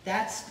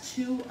 That's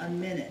 2 a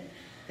minute.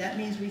 That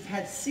means we've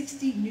had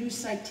 60 new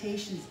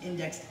citations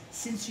indexed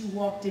since you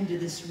walked into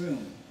this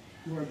room.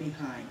 You are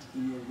behind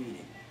in your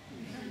reading.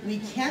 We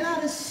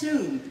cannot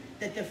assume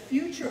that the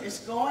future is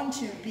going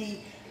to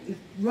be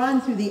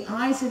run through the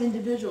eyes of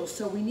individuals,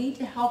 so we need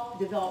to help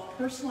develop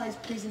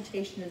personalized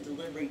presentation and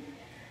delivery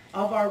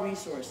of our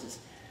resources.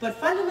 But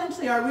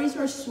fundamentally, our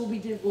resources will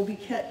be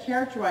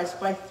characterized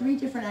by 3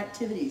 different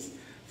activities.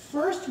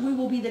 First, we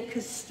will be the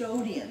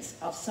custodians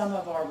of some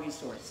of our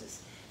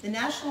resources. The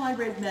National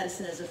Library of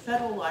Medicine, as a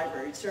federal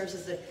library, serves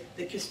as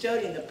the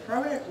custodian, the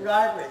permanent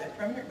library, the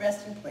permanent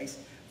resting place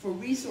for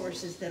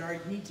resources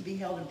that need to be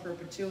held in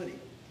perpetuity.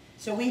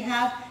 So we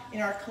have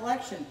in our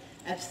collection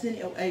a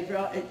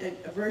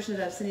version of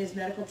Abyssinia's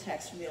medical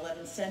text from the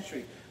 11th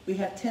century. We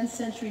have 10th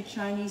century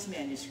Chinese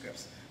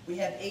manuscripts. We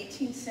have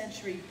 18th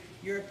century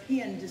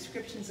European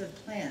descriptions of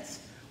plants.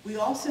 We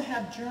also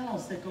have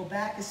journals that go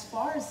back as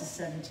far as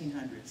the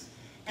 1700s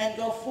and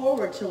go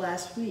forward to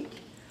last week.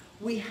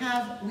 We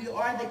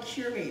are the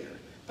curator,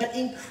 but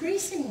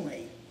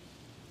increasingly,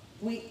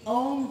 we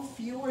own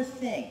fewer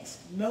things.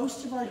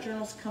 Most of our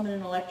journals come in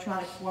an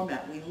electronic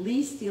format. We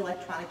lease the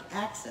electronic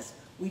access.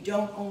 We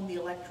don't own the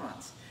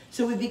electrons.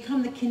 So we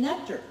become the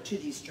connector to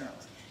these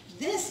journals.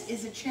 This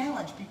is a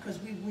challenge because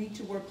we need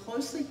to work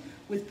closely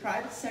with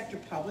private sector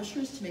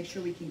publishers to make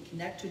sure we can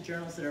connect to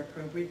journals that are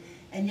appropriate,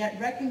 and yet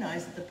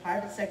recognize that the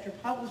private sector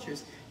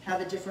publishers have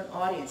a different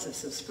audience of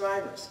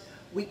subscribers.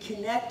 We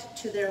connect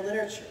to their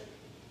literature.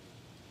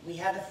 We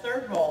have a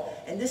third role,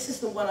 and this is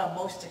the one I'm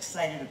most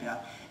excited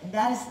about, and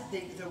that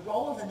is the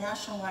role of the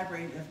National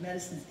Library of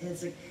Medicine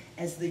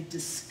as the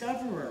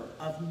discoverer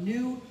of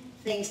new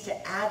things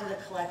to add to the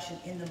collection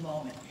in the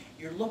moment.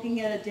 You're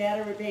looking at a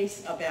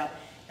database about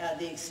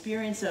the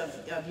experience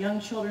of young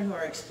children who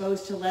are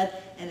exposed to lead,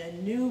 and a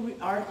new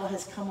article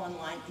has come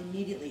online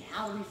immediately.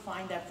 How do we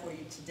find that for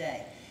you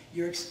today?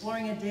 You're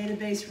exploring a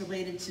database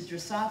related to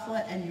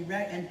Drosophila,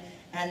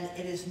 and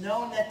it is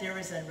known that there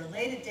is a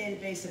related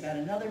database about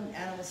another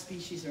animal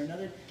species or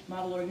another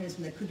model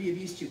organism that could be of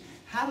use to you.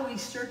 How do we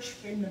search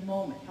in the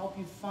moment, help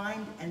you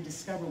find and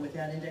discover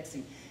without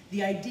indexing?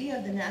 The idea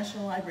of the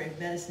National Library of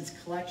Medicine's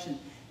collection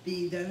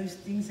be those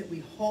things that we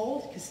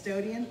hold,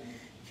 custodian,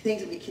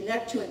 things that we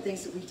connect to, and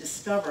things that we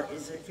discover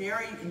is a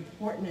very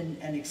important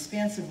and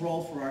expansive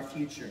role for our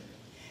future.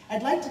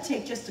 I'd like to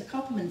take just a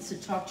couple minutes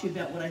to talk to you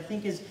about what I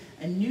think is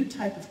a new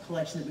type of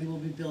collection that we will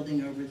be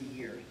building over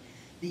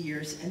the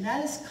years, and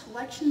that is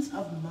collections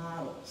of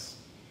models.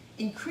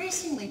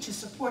 Increasingly, to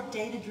support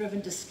data-driven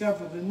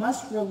discovery, we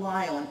must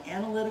rely on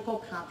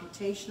analytical,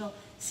 computational,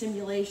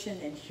 simulation,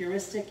 and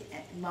heuristic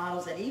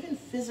models, and even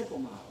physical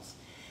models.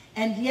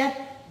 And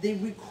yet, the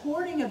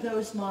recording of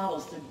those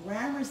models, the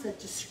grammars that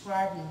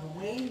describe them, the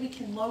way we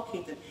can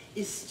locate them,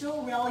 is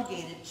still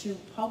relegated to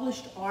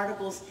published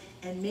articles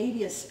and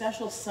maybe a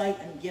special site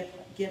on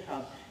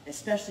GitHub,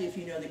 especially if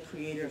you know the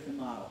creator of the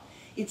model.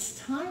 It's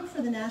time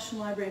for the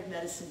National Library of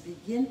Medicine to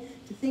begin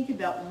to think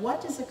about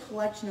what does a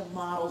collection of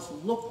models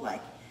look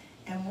like,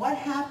 and what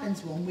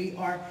happens when we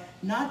are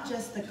not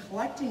just the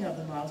collecting of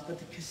the models, but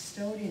the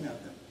custodian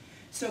of them.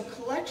 So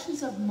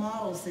collections of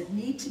models that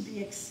need to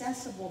be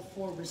accessible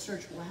for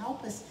research will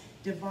help us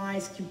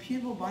devise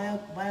computable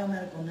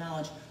biomedical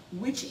knowledge,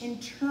 which in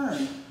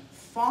turn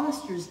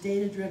fosters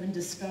data-driven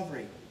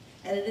discovery.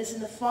 And it is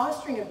in the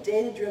fostering of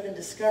data-driven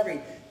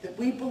discovery that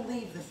we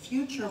believe the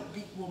future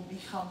will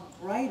become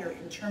brighter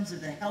in terms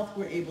of the health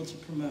we're able to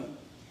promote.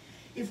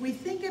 If we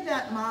think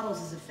about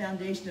models as a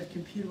foundation of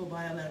computable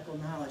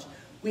biomedical knowledge,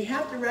 we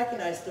have to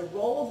recognize the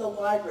role of the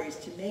libraries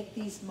to make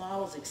these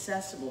models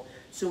accessible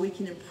so we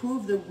can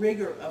improve the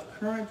rigor of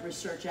current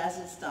research as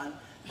it's done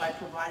by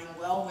providing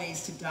well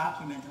ways to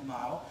document the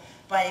model,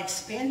 by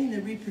expanding the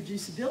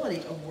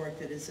reproducibility of work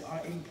that is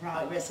in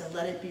progress and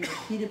let it be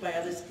repeated by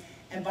others,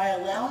 and by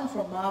allowing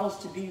for models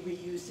to be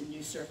reused in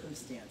new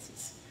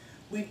circumstances.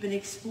 We've been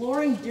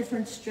exploring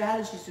different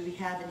strategies that we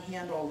have in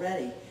hand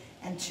already,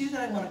 and two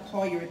that I want to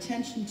call your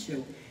attention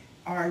to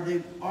are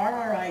the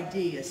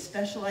RRID, a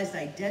specialized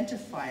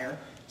identifier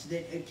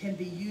that can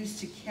be used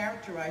to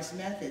characterize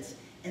methods,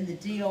 and the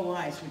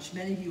DOIs, which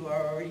many of you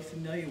are already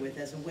familiar with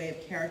as a way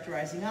of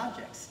characterizing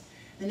objects.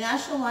 The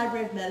National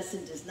Library of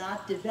Medicine does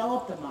not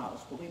develop the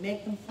models, but we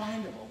make them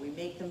findable, we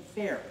make them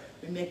fair,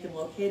 we make them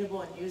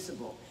locatable and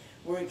usable.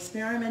 We're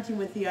experimenting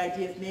with the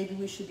idea of maybe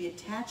we should be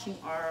attaching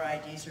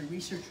RRIDs, or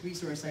research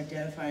resource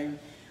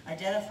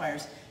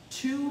identifiers,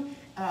 to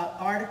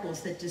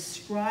articles that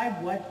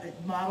describe what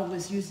model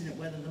was used in it,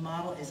 whether the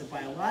model is a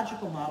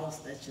biological model,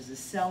 such as a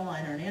cell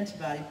line or an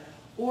antibody,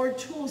 or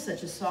tools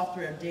such as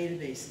software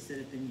databases that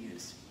have been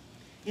used.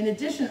 In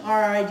addition,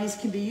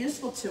 RRIDs can be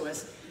useful to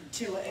us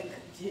to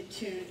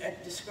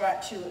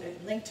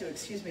link to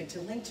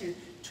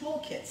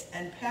toolkits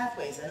and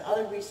pathways and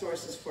other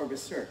resources for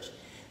research.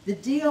 The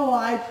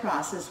DOI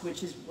process,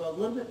 which is a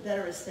little bit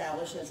better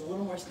established, has a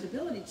little more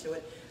stability to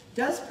it,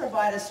 does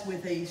provide us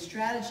with a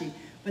strategy,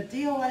 but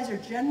DOIs are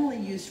generally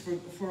used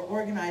for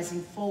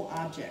organizing full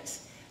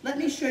objects. Let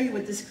me show you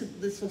what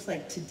this looks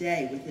like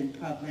today within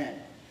PubMed.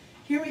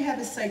 Here we have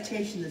a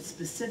citation that's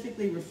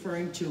specifically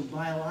referring to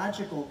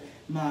biological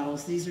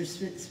models. These are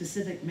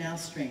specific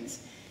mouse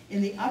strains.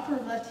 In the upper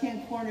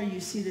left-hand corner, you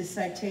see the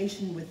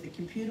citation with the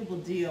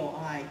computable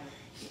DOI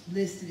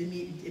listed,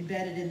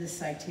 embedded in the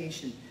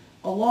citation.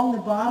 Along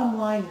the bottom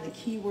line in the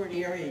keyword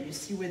area, you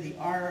see where the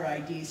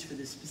RRIDs for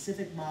the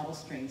specific model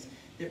strains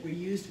that were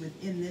used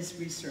within this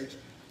research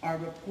are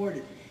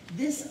reported.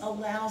 This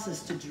allows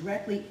us to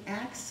directly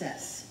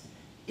access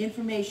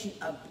information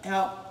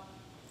about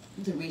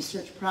the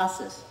research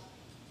process.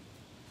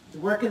 The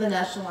work of the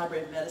National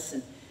Library of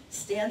Medicine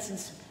stands in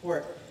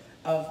support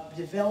of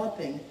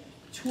developing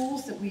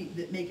tools that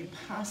make it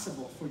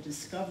possible for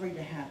discovery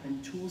to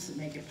happen, tools that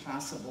make it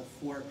possible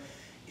for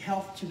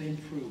health to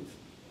improve.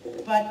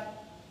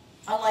 But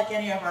unlike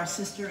any of our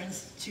sister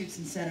institutes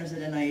and centers at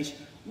NIH,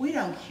 we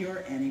don't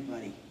cure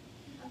anybody.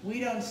 We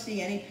don't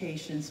see any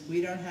patients.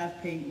 We don't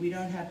have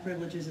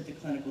privileges at the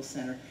clinical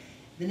center.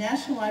 The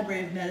National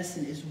Library of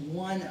Medicine is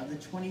one of the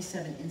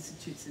 27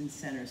 institutes and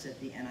centers at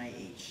the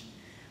NIH.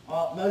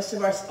 All of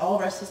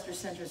our sister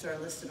centers are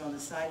listed on the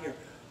side here.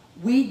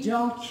 We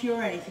don't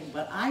cure anything,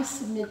 but I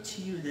submit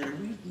to you that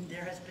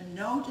there has been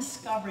no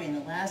discovery in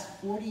the last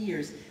 40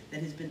 years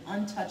that has been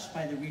untouched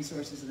by the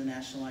resources of the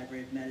National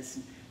Library of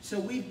Medicine. So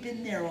we've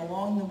been there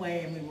along the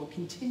way, and we will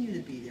continue to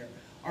be there.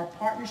 Our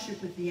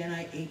partnership with the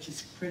NIH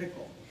is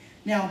critical.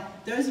 Now,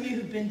 those of you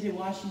who've been to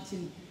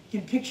Washington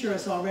can picture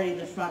us already in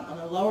the front. On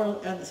the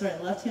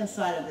left-hand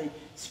side of the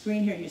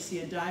screen here, you see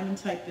a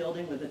diamond-type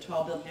building with a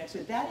tall building next to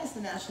it. That is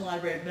the National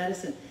Library of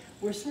Medicine.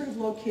 We're sort of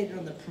located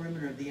on the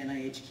perimeter of the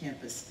NIH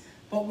campus,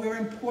 but we're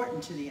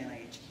important to the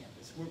NIH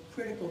campus. We're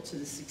critical to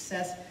the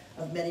success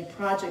of many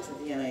projects at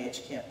the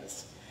NIH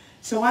campus.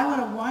 So I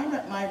want to wind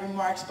up my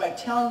remarks by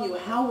telling you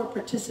how we're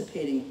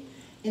participating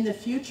in the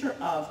future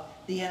of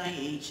the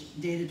NIH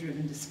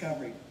data-driven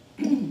discovery.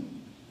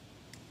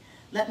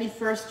 Let me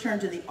first turn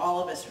to the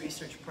All of Us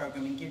research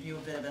program and give you a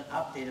bit of an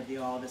update of the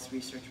All of Us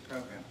research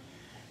program.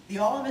 The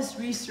All of Us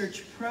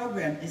research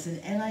program is an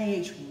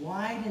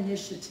NIH-wide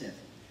initiative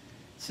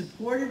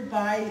supported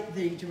by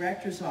the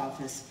Director's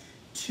Office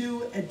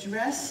to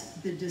address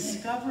the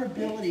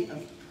discoverability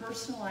of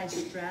personalized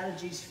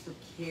strategies for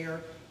care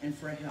and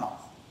for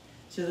health.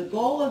 So the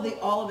goal of the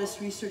All of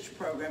Us research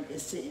program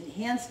is to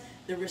enhance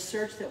the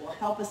research that will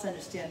help us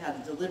understand how to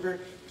deliver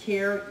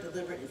care,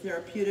 deliver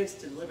therapeutics,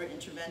 to deliver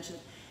intervention,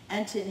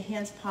 and to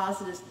enhance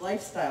positive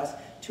lifestyles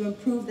to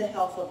improve the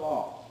health of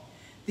all.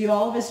 The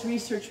All of Us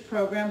research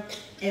program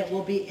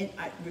will be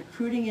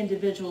recruiting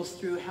individuals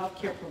through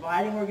healthcare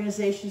providing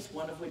organizations,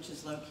 one of which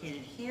is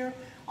located here,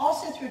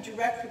 also through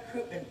direct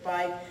recruitment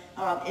by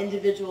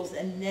individuals,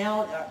 and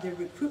now the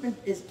recruitment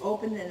is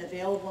open and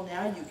available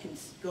now. You can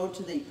go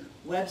to the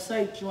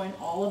website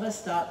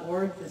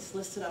joinallofus.org that's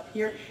listed up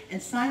here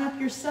and sign up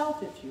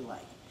yourself if you like.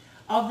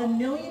 Of the 1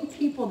 million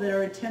people that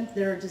are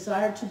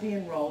desired to be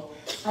enrolled,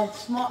 a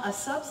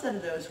subset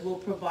of those will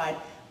provide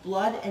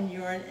blood and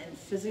urine and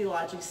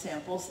physiologic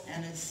samples,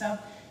 and a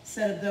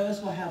subset of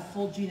those will have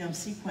full genome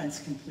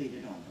sequence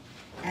completed on them.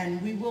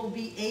 And we will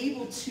be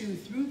able to,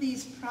 through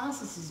these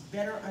processes,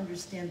 better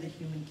understand the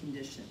human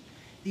condition.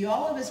 The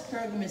All of Us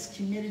program is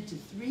committed to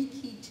 3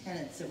 key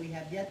tenets that we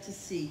have yet to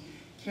see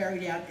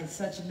carried out in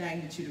such a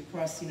magnitude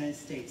across the United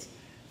States.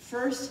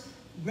 First,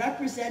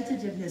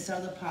 representativeness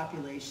of the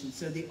population.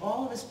 So the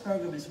All of Us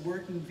program is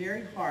working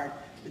very hard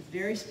with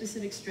very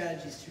specific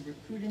strategies to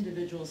recruit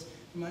individuals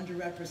from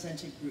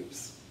underrepresented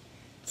groups.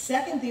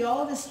 Second, the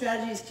All of Us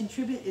strategy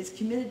is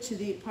committed to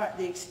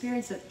the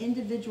experience of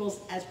individuals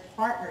as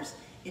partners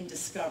in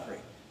discovery.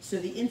 So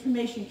the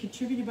information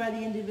contributed by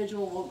the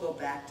individual will go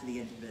back to the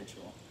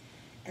individual.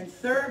 And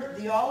third,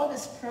 the All of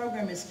Us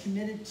program is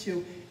committed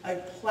to a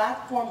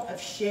platform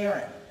of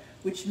sharing,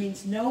 which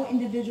means no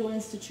individual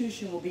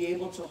institution will be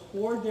able to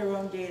hoard their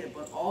own data,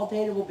 but all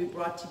data will be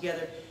brought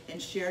together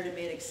and shared and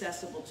made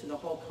accessible to the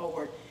whole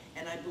cohort.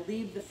 And I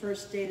believe the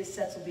first data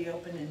sets will be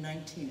open in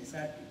 19. Is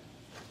that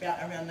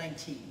around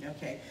 19?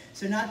 Okay.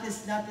 So not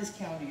this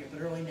calendar year,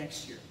 but early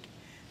next year.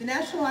 The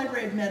National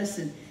Library of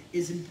Medicine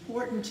is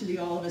important to the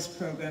All of Us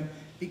program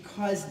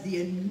because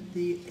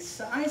the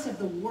size of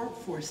the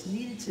workforce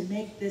needed to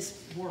make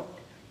this work,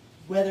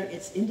 whether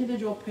it's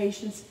individual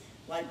patients,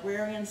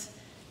 librarians,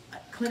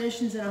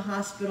 clinicians in a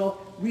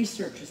hospital,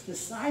 researchers, the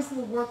size of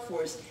the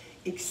workforce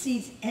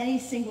exceeds any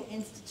single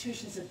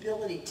institution's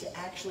ability to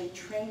actually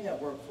train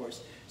that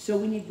workforce. So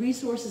we need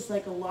resources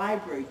like a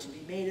library to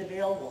be made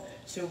available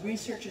so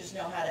researchers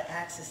know how to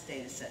access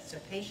data sets, so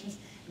patients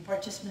and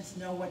participants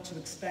know what to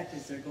expect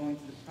as they're going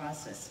through the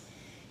process.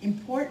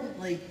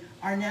 Importantly,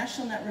 our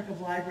National Network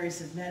of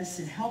Libraries of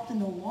Medicine helped in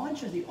the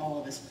launch of the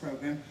All of Us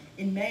program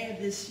in May of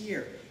this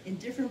year in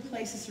different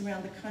places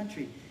around the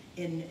country,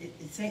 in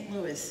St.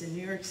 Louis, in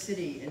New York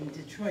City, in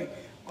Detroit.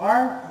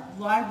 Our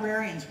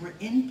librarians were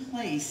in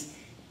place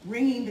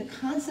bringing the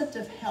concept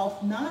of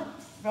health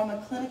not from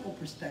a clinical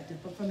perspective,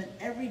 but from an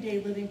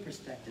everyday living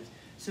perspective.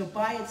 So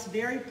by its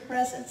very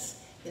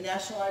presence, the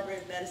National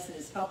Library of Medicine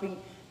is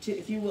helping to,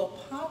 if you will,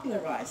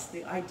 popularize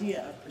the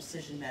idea of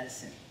precision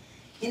medicine.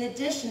 In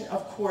addition,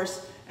 of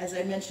course, as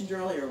I mentioned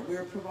earlier,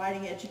 we're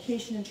providing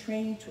education and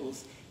training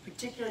tools,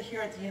 particularly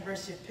here at the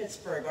University of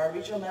Pittsburgh. Our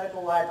regional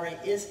medical library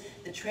is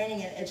the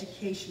training and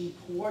education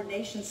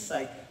coordination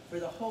site for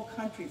the whole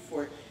country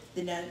for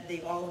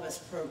the All of Us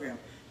program.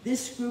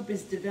 This group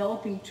is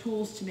developing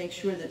tools to make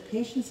sure that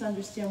patients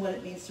understand what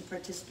it means to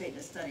participate in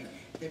a study,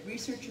 that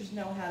researchers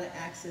know how to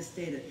access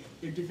data.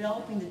 They're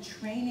developing the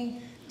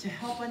training to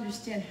help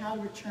understand how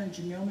to return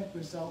genomic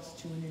results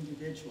to an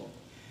individual.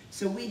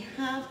 So we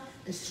have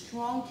a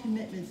strong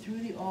commitment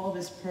through the All of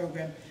Us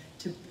program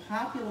to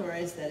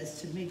popularize, that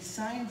is to make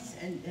science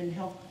and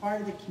health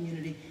part of the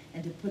community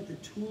and to put the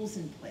tools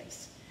in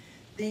place.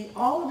 The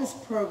All of Us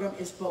program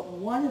is but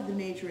one of the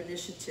major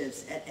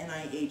initiatives at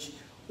NIH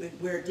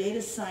where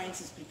data science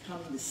is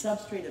becoming the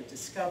substrate of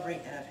discovery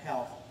and of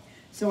health.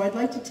 So I'd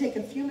like to take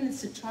a few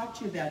minutes to talk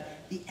to you about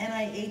the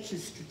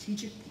NIH's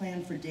strategic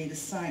plan for data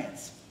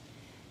science.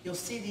 You'll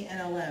see the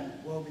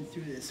NLM woven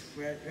through this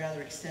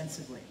rather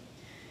extensively.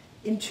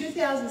 In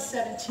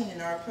 2017,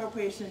 in our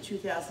appropriation in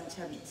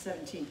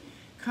 2017,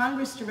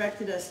 Congress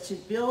directed us to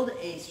build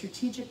a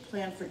strategic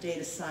plan for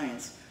data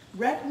science,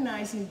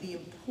 recognizing the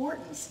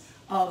importance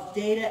of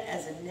data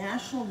as a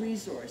national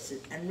resource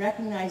and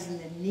recognizing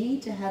the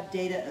need to have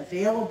data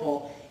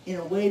available in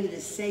a way that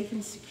is safe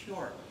and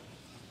secure.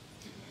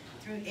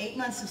 Through 8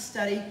 months of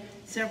study,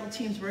 several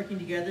teams working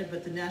together,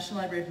 but the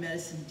National Library of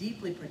Medicine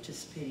deeply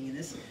participating in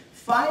this,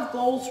 5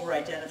 goals were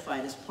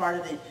identified as part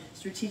of the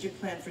strategic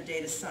plan for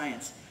data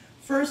science.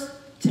 First,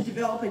 to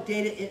develop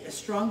a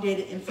strong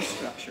data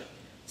infrastructure.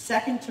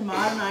 Second, to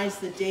modernize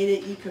the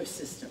data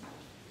ecosystem.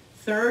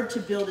 Third, to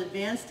build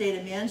advanced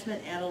data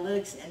management,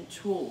 analytics, and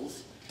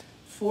tools.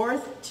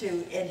 Fourth, to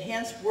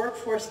enhance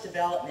workforce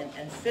development.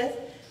 And fifth,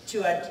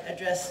 to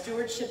address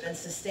stewardship and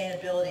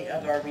sustainability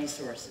of our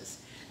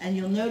resources. And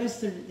you'll notice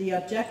the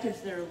objectives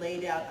that are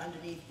laid out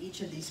underneath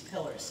each of these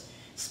pillars.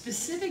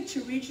 Specific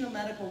to regional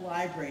medical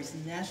libraries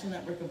and the National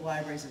Network of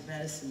Libraries of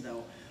Medicine,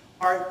 though,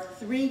 are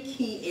 3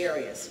 key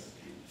areas.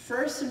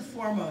 First and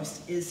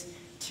foremost is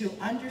to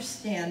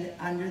understand,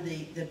 under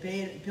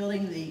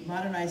building the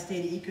modernized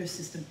data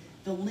ecosystem,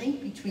 the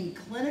link between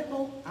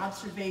clinical,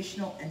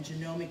 observational, and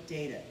genomic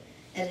data.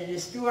 And it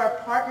is through our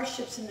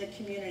partnerships in the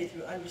community,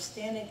 through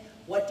understanding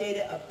what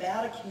data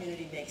about a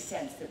community makes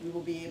sense, that we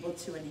will be able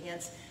to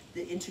enhance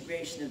the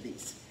integration of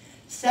these.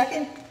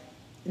 Second,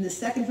 in the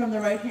second from the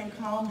right-hand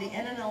column, the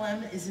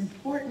NLM is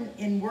important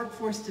in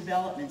workforce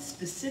development.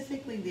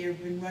 Specifically, they've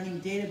been running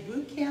data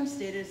boot camps,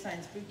 data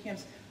science boot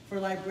camps for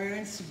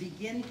librarians to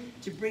begin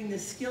to bring the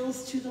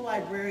skills to the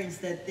librarians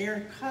that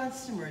their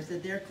customers,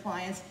 that their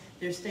clients,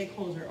 their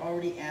stakeholders are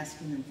already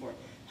asking them for.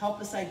 Help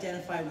us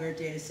identify where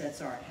data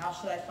sets are. How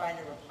should I find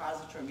a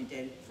repository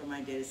data for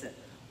my data set?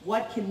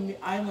 What can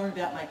I learn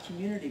about my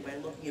community by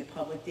looking at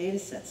public data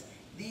sets?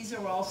 These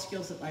are all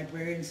skills that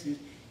librarians use,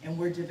 and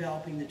we're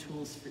developing the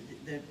tools, for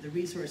the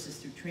resources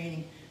through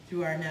training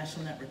through our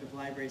National Network of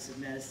Libraries of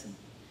Medicine.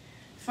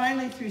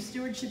 Finally, through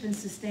stewardship and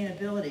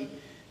sustainability,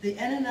 the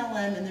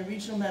NLM and the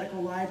regional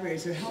medical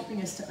libraries are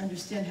helping us to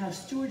understand how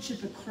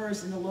stewardship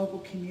occurs in the local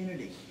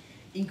community.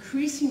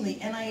 Increasingly,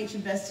 NIH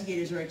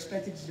investigators are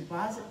expected to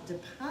deposit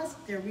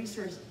their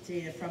resource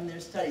data from their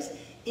studies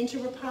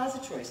into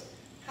repositories.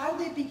 How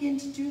do they begin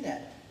to do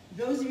that?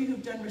 Those of you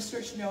who've done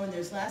research know in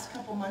those last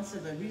couple months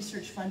of a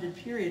research-funded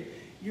period,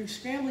 you're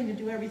scrambling to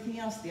do everything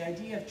else. The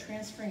idea of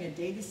transferring a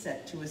data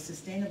set to a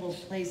sustainable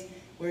place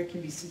where it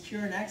can be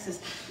secure and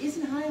accessed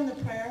isn't high on the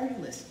priority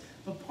list.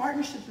 But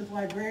partnerships with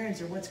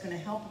librarians are what's going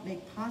to help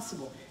make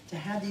possible to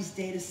have these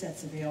data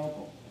sets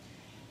available.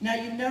 Now,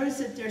 you notice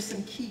that there's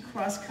some key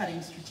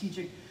cross-cutting themes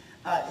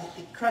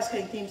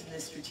in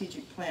this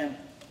strategic plan,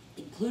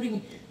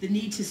 including the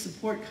need to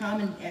support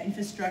common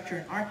infrastructure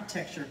and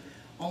architecture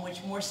on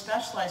which more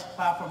specialized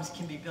platforms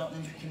can be built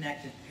and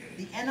interconnected.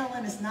 The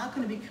NLM is not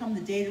going to become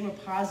the data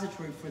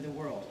repository for the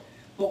world,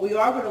 but we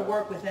are going to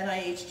work with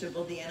NIH to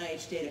build the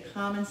NIH Data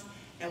Commons,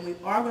 and we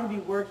are going to be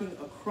working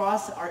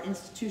across our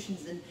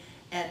institutions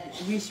and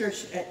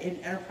research in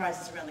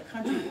enterprises around the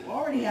country who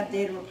already have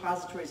data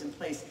repositories in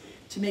place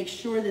to make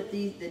sure that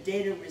the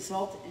data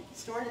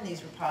stored in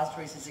these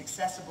repositories is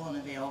accessible and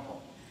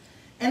available.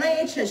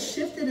 NIH has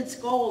shifted its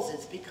goals.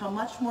 It's become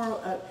much more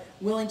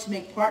willing to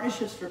make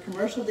partnerships for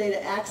commercial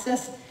data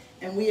access,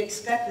 and we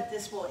expect that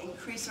this will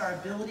increase our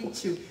ability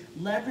to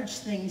leverage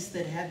things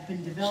that have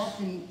been developed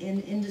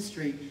in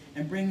industry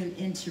and bring them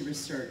into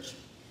research.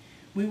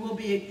 We will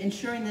be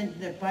ensuring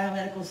that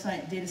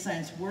biomedical data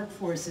science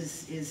workforce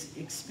is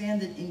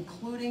expanded,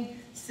 including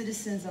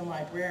citizens and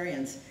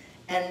librarians,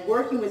 and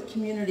working with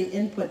community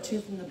input,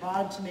 too, from the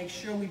bottom to make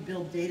sure we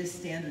build data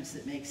standards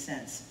that make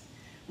sense.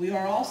 We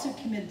are also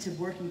committed to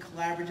working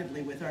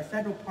collaboratively with our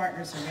federal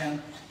partners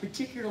around,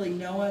 particularly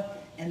NOAA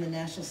and the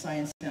National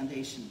Science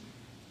Foundation.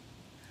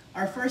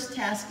 Our first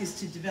task is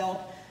to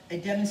develop a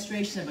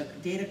demonstration of a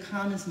data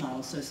commons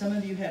model. So some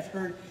of you have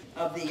heard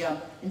of the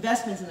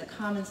investments in the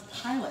commons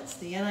pilots.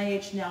 The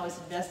NIH now is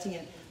investing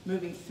in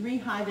moving 3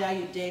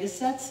 high-value data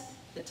sets,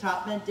 the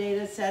TopMed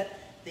data set,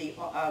 the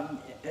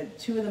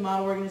 2 of the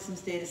model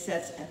organisms data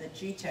sets, and the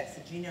GTEx,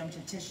 the genome to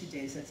tissue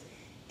data sets,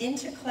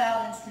 into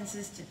cloud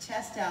instances to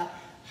test out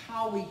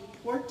how we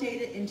port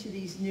data into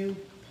these new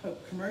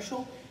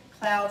commercial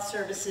cloud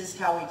services,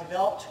 how we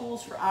develop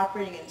tools for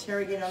operating and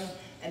interrogating them,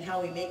 and how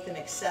we make them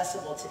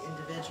accessible to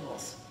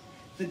individuals.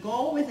 The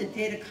goal with the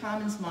data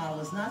commons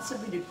model is not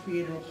simply to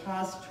create a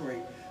repository,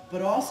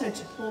 but also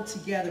to pull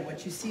together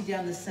what you see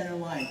down the center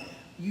line,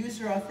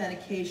 user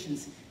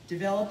authentications,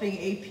 developing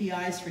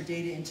APIs for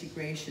data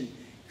integration,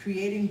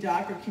 creating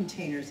Docker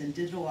containers and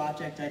digital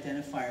object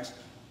identifiers,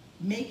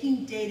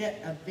 Making data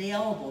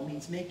available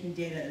means making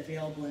data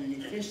available in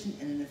an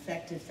efficient and an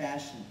effective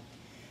fashion.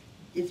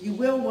 If you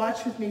will,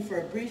 watch with me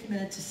for a brief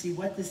minute to see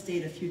what this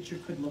data future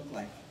could look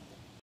like.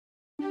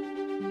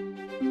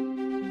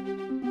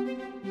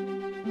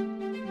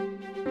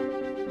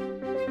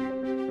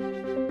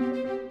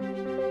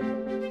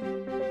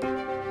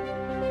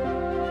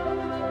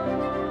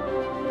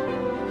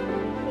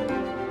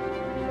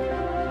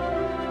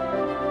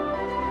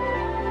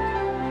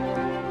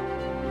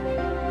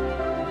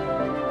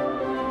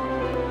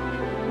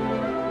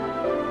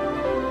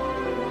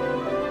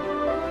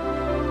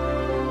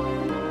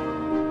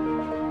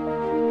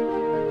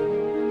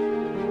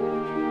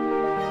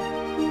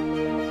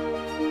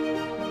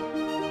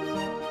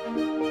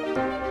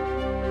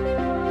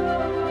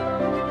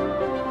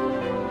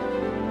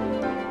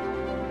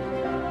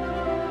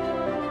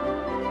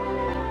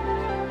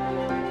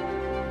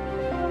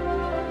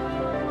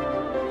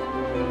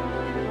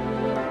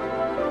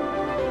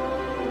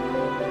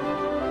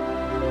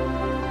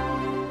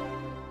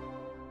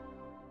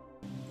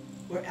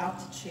 We're out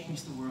to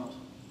change the world.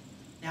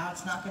 Now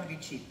it's not going to be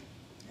cheap.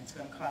 It's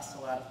going to cost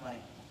a lot of money.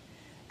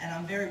 And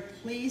I'm very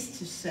pleased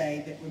to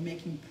say that we're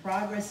making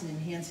progress in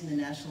enhancing the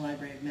National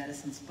Library of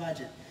Medicine's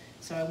budget.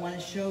 So I want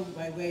to show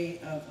by way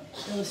of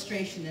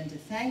illustration and to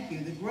thank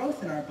you the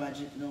growth in our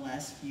budget in the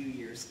last few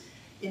years.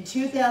 In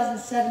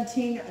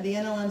 2017, the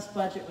NLM's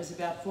budget was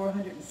about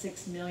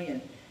 $406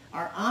 million.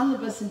 Our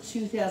omnibus in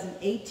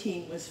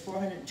 2018 was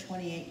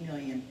 $428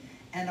 million.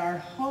 And our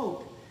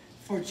hope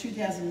for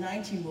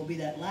 2019 will be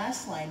that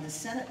last line, the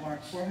Senate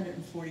mark,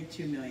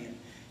 $442 million.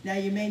 Now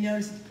you may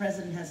notice that the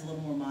President has a little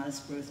more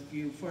modest growth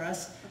view for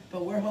us,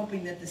 but we're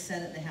hoping that the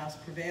Senate and the House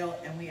prevail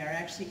and we are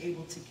actually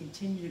able to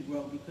continue to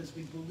grow because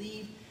we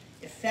believe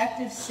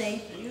effective,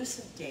 safe use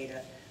of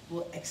data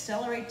will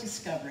accelerate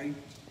discovery,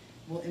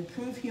 will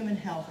improve human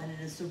health, and it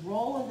is the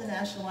role of the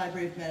National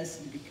Library of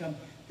Medicine to become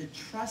the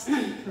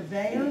trusted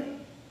purveyor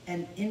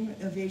and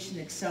innovation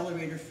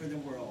accelerator for the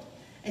world.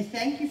 I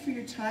thank you for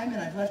your time,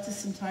 and I've left us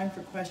some time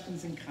for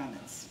questions and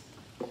comments.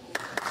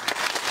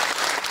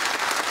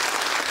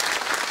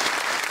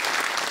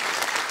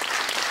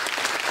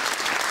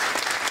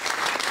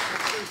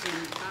 Questions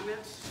and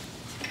comments,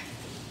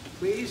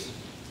 please?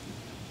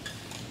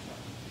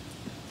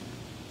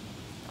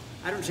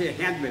 I don't see a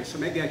hand raised, so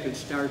maybe I could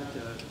start,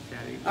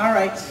 Patty. All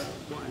right.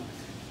 One.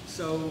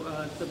 So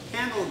the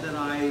panel that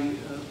I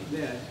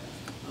read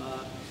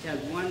had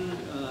one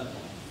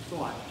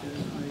thought that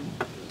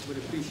I would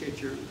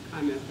appreciate your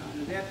comment on.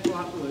 And that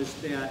thought was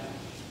that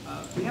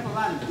we have a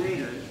lot of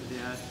data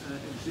that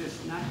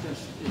exists not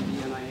just in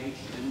the NIH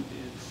and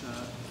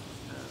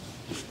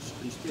its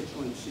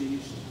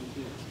constituencies,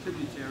 its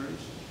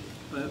tributaries,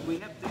 but we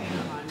have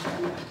data on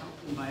human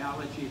health and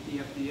biology at the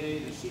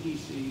FDA, the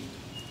CDC,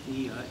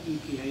 the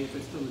EPA, if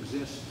it still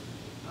exists.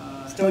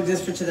 Still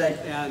exists for today.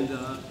 And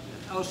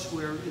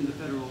elsewhere in the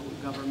federal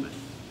government.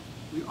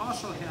 We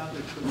also have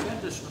a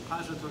tremendous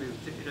repository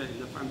of data in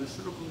the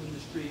pharmaceutical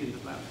industry, in the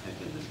biotech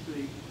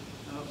industry,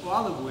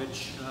 all of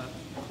which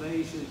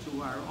plays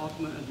into our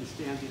ultimate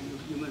understanding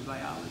of human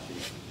biology.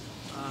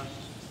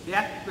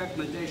 That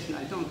recommendation,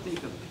 I don't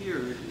think,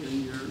 appeared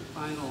in your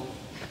final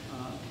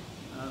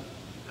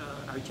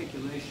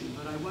articulation,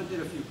 but I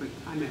wondered if you could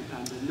comment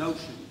on the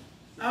notion.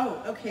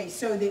 Oh, okay.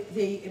 So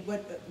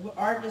what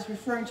Art is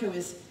referring to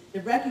is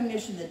the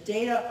recognition that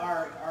data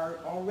are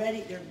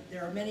already,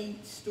 there are many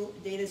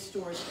data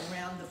stores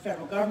around the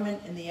federal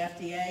government, in the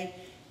FDA,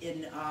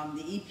 in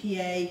the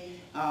EPA,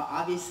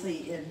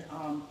 obviously in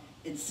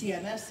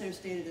CMS there's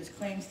data, there's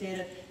claims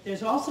data.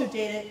 There's also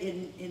data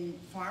in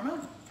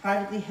pharma,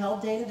 privately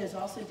held data. There's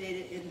also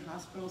data in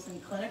hospitals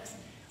and clinics,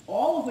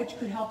 all of which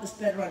could help us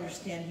better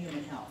understand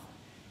human health.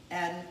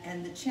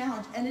 And the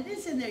challenge, and it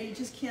is in there, you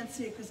just can't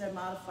see it because I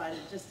modified it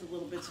just a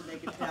little bit to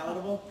make it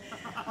palatable.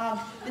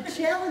 The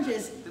challenge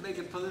is... To make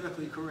it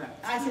politically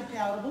correct. I said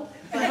palatable.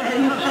 But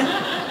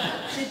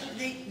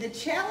the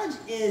challenge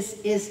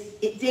is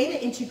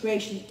data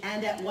integration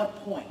and at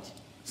what point.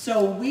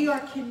 So we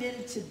are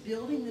committed to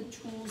building the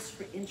tools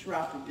for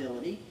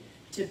interoperability,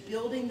 to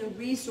building the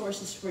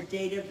resources for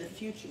data of the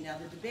future. Now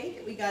the debate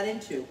that we got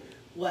into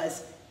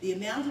was the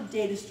amount of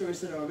data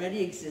stores that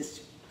already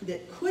exist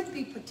that could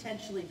be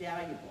potentially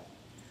valuable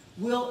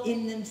will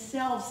in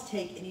themselves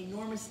take an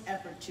enormous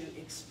effort to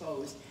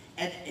expose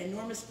and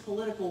enormous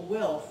political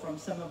will from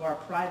some of our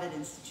private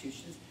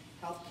institutions,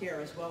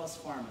 healthcare as well as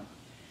pharma.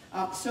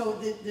 So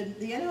the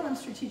NLM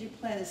strategic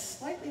plan is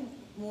slightly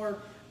more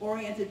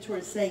oriented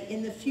towards saying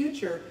in the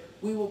future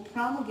we will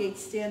promulgate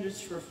standards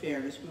for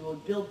fairness, we will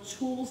build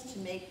tools to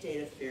make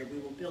data fair, we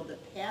will build the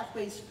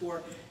pathways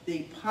for the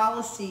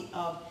policy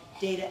of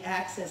data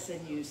access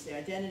and use, the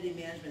identity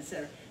management, et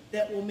cetera,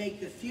 that will make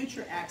the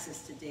future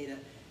access to data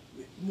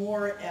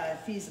more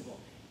feasible.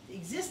 The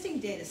existing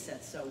data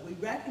sets, though, we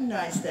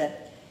recognize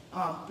that,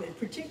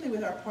 particularly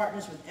with our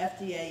partners with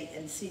FDA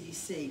and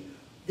CDC,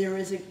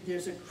 there's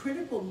a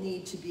critical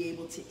need to be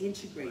able to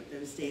integrate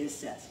those data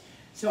sets.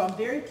 So I'm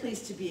very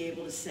pleased to be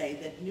able to say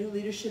that new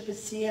leadership at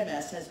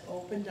CMS has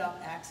opened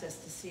up access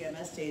to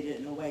CMS data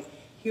in a way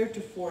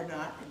heretofore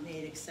not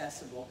made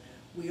accessible.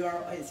 We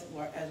are, as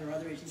our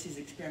other agencies,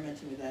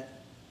 experimenting with that.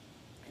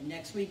 And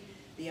next week,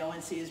 the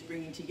ONC is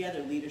bringing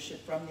together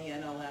leadership from the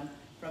NLM,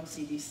 from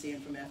CDC,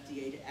 and from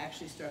FDA to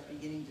actually start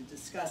beginning to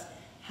discuss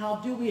how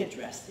do we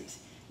address these.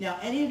 Now,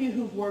 any of you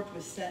who've worked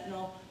with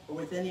Sentinel or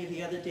with any of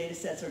the other data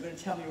sets are going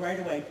to tell me right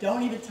away,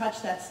 don't even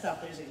touch that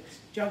stuff, there's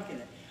junk in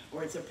it,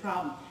 or it's a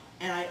problem.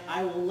 And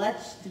I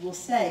will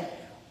say,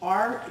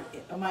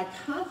 my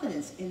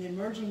confidence in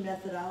emerging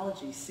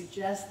methodology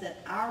suggests that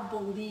our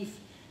belief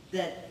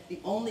that the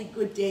only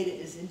good data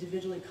is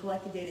individually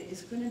collected data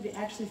is going to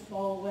actually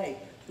fall away.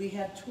 We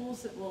have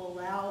tools that will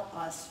allow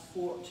us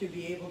to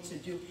be able to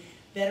do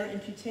better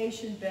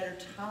imputation, better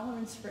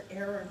tolerance for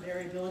error and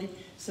variability.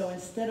 So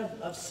instead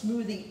of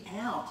smoothing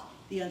out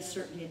the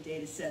uncertainty in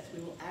data sets,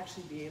 we will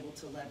actually be able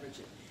to leverage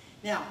it.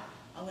 Now,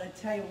 I'm going to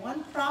tell you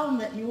one problem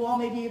that you all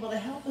may be able to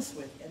help us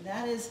with, and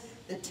that is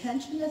the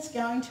tension that's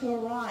going to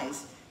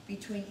arise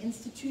between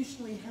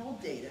institutionally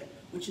held data,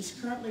 which is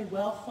currently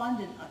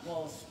well-funded,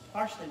 well, it's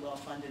partially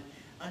well-funded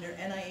under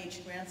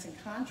NIH grants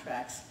and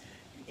contracts,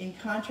 in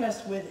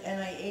contrast with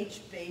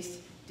NIH-based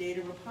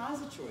data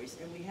repositories.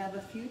 And we have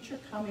a future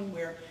coming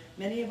where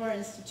many of our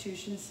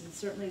institutions, and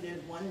certainly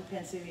there's one in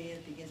Pennsylvania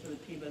that begins with a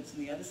P, but it's on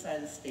the other side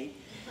of the state,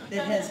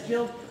 that has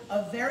built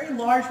a very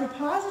large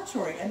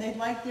repository, and they'd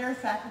like their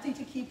faculty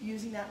to keep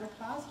using that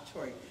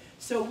repository.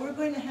 So we're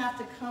going to have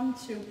to come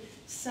to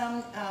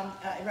some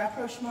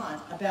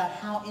rapprochement about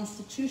how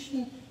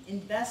institution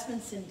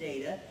investments in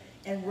data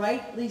and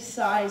rightly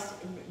sized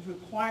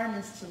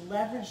requirements to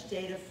leverage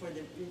data for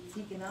its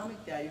economic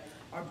value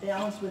are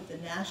balanced with the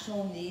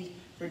national need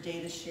for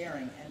data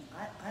sharing. And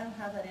I don't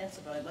have that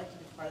answer, but I'd like to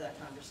be part of that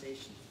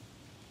conversation.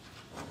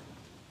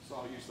 So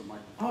I'll use the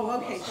microphone. Oh,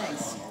 okay,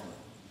 thanks.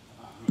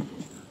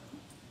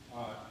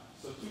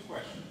 So two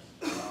questions.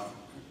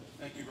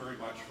 Thank you very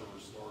much for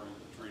restoring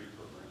the training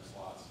program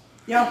slots.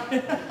 Yeah,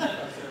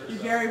 you're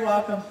very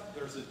welcome.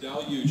 There's a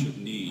deluge of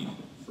need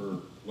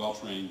for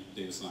well-trained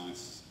data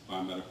science,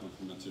 biomedical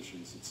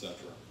informaticians,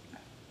 etc.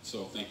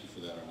 So thank you for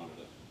that. I wanted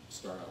to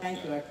start out with that.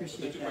 Thank you, I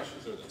appreciate that. The two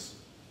questions are this.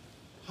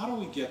 How do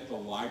we get the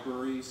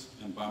libraries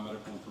and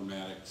biomedical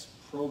informatics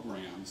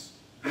programs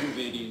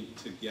innovating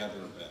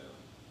together better?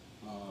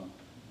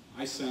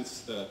 I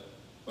sense that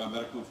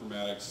biomedical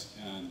informatics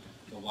and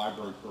the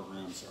library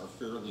programs are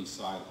fairly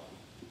siloed.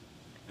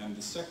 And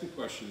the second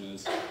question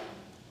is,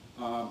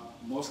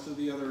 most of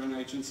the other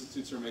NIH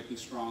institutes are making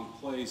strong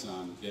plays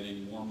on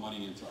getting more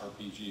money into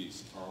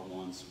RPGs,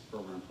 R1s,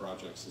 program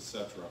projects,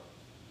 etc.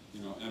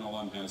 You know,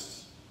 NLM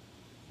has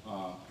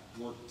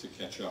work to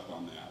catch up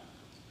on that.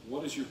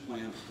 What is your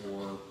plan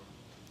for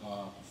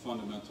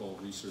fundamental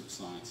research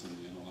science in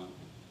the NLM?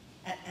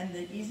 And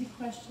the easy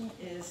question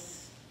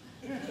is,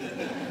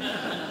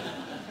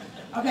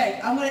 okay,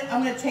 I'm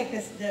gonna take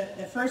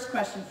the first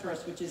question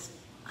first, which is,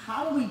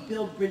 how do we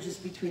build bridges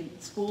between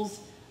schools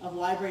of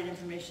library and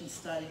information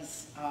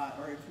studies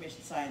or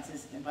information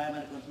sciences and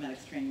biomedical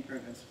informatics training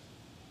programs?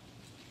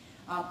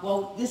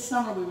 Well, this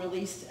summer we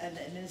released an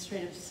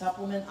administrative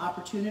supplement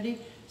opportunity,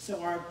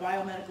 so our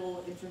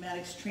biomedical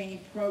informatics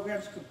training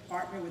programs could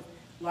partner with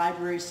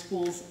library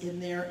schools in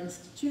their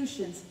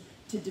institutions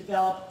to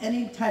develop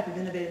any type of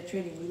innovative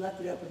training. We left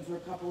it open for a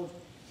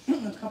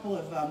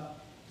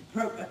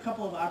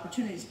couple of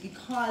opportunities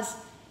because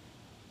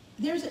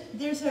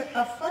there's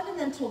a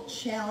fundamental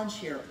challenge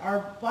here.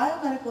 Our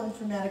biomedical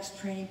informatics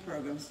training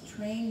programs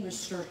train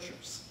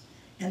researchers,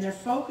 and their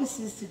focus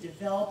is to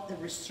develop the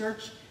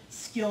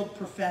research-skilled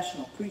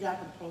professional, pre-doc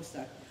and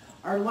post-doc.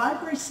 Our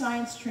library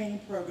science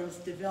training programs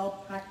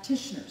develop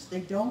practitioners.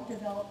 They don't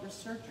develop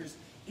researchers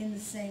in the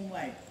same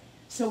way.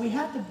 So we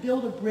have to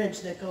build a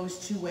bridge that goes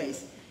two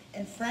ways.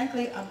 And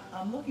frankly,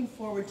 I'm looking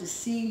forward to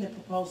seeing the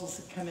proposals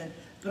that come in.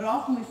 But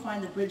often we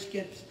find the bridge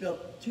gets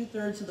built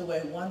 2/3 of the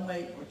way one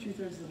way or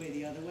 2/3 of the way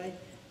the other way,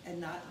 and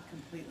not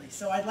completely.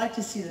 So I'd like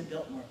to see them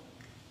built more.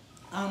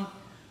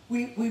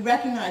 We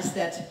recognize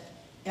that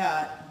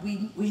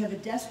we have a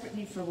desperate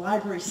need for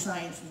library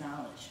science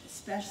knowledge,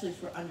 especially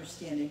for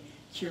understanding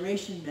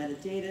curation,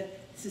 metadata,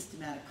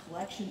 systematic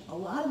collection. A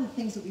lot of the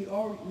things that we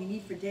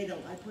need for data,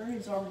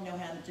 librarians already know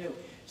how to do.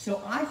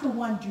 So I, for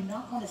one, do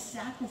not want to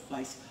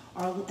sacrifice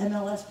our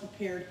MLS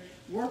prepared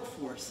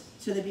workforce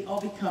so they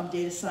all become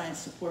data science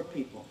support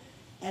people.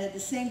 And at the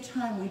same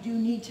time, we do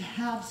need to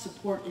have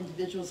support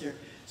individuals here.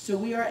 So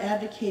we are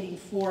advocating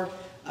for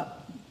a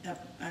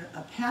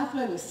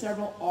pathway with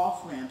several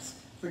off-ramps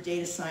for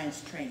data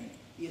science training.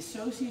 The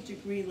associate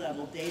degree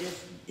level data,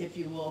 if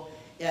you will,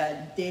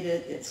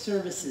 data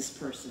services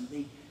person,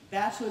 the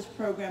bachelor's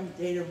program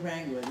data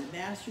wrangler, the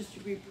master's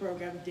degree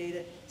program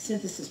data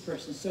synthesis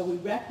person. So we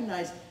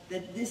recognize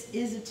that this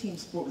is a team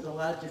sport with a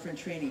lot of different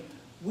training.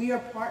 We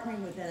are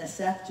partnering with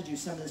NSF to do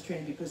some of this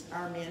training because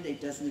our mandate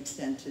doesn't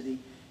extend to the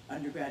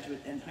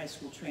undergraduate and high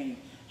school training.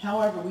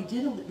 However, we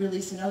did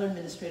release another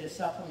administrative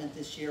supplement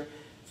this year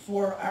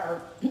for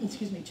our,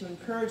 excuse me, to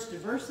encourage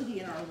diversity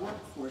in our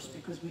workforce,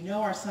 because we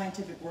know our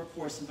scientific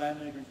workforce in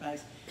biomedical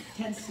informatics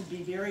tends to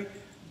be very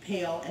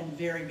pale and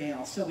very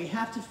male. So we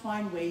have to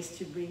find ways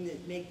to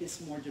make this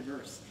more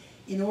diverse.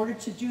 In order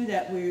to do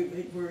that,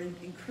 we're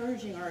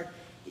encouraging our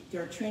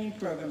training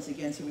programs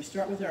again. So we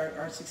start with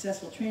our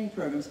successful training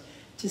programs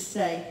to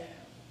say,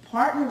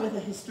 partner with a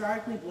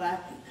historically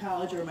black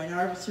college or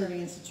minority-serving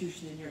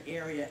institution in your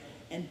area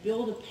and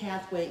build a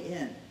pathway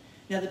in.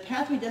 Now, the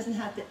pathway doesn't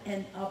have to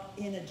end up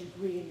in a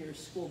degree in your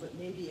school, but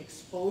maybe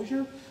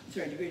exposure,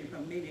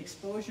 maybe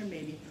exposure,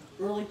 maybe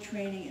early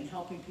training and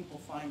helping people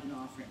find an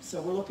offering.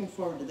 So we're looking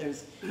forward to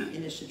those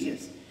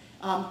initiatives.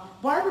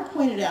 Barbara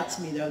pointed out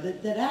to me, though,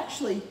 that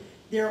actually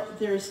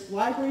there's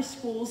library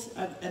schools,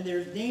 and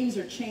their names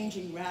are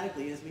changing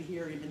radically, as we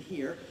hear even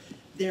here.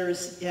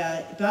 There's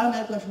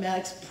biomedical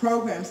informatics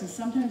programs, and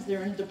sometimes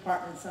they're in a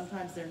department,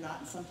 sometimes they're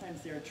not, and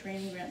sometimes they're a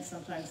training grant, and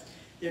sometimes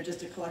they're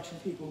just a collection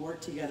of people who work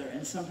together,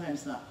 and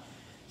sometimes not.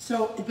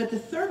 So, but the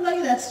third leg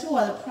of that stool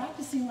are the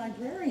practicing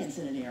librarians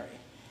in an area.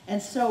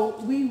 And so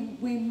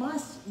we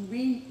must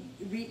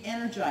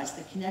re-energize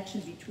the connection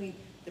between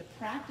the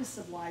practice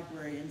of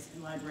librarians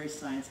in library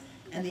science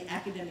and the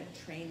academic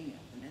training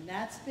of them. And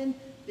that's been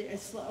a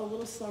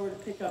little slower to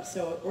pick up.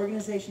 So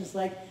organizations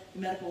like the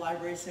Medical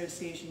Library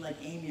Association, like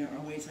AMIA, are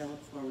ways I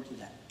look forward to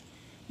that.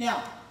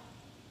 Now,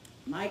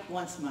 Mike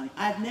wants money.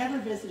 I've never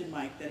visited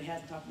Mike that he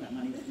hasn't talked about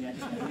money with me. I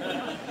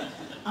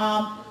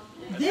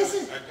just this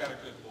is. I've got a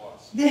good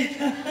boss.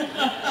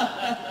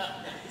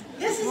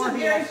 This is a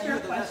very fair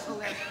question.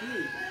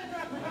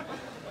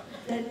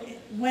 And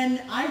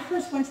when I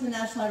first went to the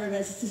National Library of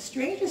Medicine, it's the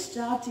strangest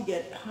job to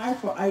get hired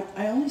for.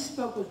 I only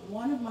spoke with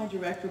one of my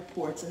direct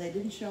reports, and they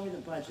didn't show me the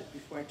budget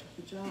before I took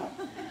the job.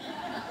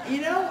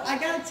 You know, I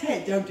gotta tell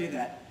you, don't do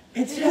that.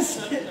 It's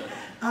just, and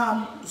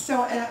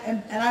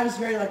I was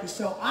very lucky.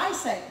 So I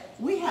say,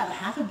 we have a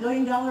 $500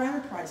 million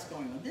enterprise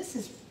going on. This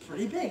is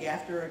pretty big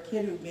after a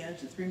kid who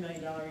managed a $3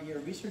 million a year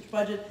research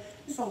budget.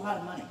 It's a lot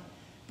of money.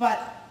 But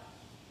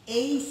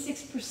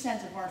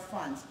 86% of our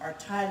funds are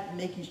tied to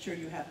making sure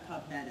you have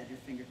PubMed at your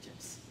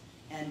fingertips.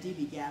 And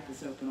dbGaP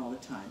is open all the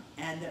time.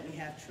 And that we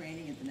have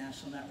training at the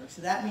national network.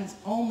 So that means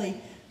only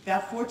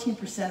about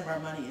 14% of our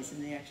money is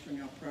in the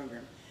extramural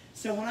program.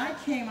 So when I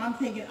came, I'm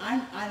thinking,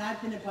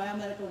 I've been a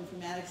biomedical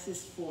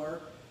informaticist for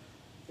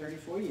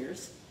 34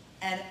 years.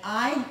 And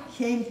I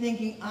came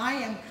thinking, I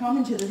am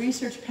coming to the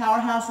research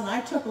powerhouse, and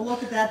I took a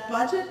look at that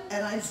budget,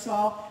 and I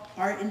saw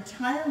our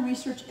entire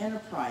research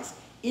enterprise,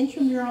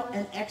 intramural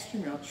and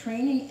extramural,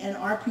 training and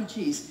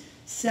RPGs,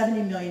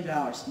 $70 million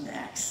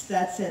max.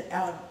 That's it,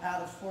 out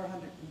of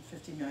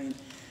 $450 million.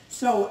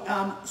 So,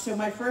 so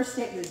my first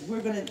statement is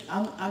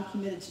I'm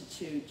committed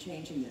to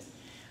changing this.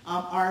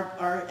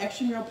 Our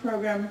extramural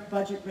program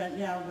budget right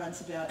now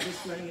is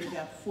running at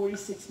about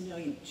 46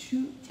 million.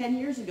 10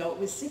 years ago, it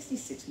was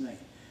 66 million.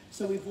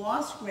 So we've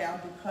lost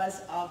ground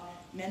because of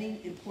many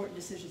important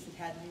decisions that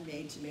had to be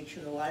made to make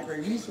sure the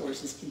library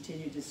resources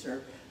continue to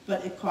serve,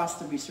 but it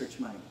costs the research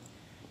money.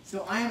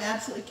 So I am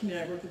absolutely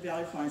committed, I work with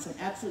Valerie Farnes, I'm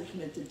absolutely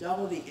committed to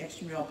double the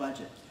extramural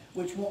budget,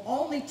 which will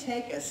only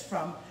take us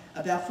from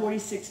about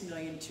 46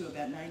 million to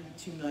about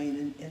 92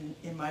 million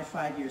in my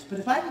 5 years. But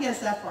if I can get us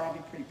that far, I'll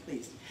be pretty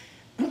pleased.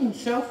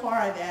 So far,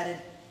 I've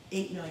added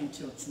 8 million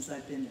to it since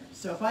I've been there.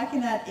 So if I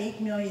can add 8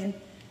 million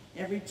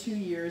every 2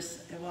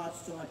 years, well,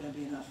 it's still not going to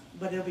be enough,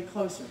 but it'll be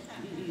closer.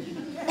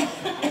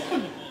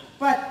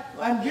 But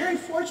I'm very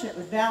fortunate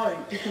with Valerie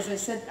because I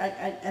said,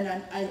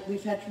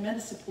 we've had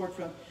tremendous support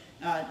from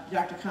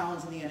Dr.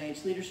 Collins and the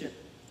NIH leadership.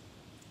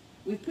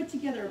 We've put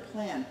together a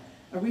plan,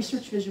 a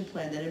research vision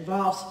plan that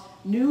involves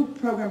new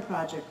program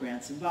project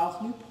grants,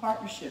 involves new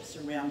partnerships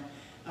around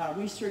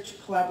research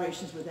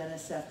collaborations with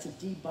NSF to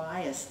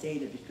de-bias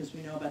data because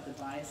we know about the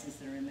biases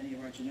that are in many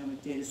of our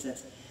genomic data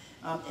sets.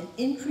 An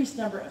increased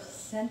number of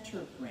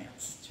center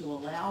grants to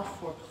allow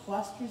for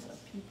clusters of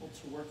people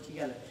to work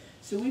together.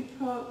 So we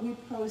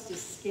posed a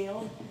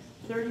scaled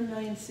 30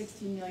 million,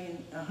 60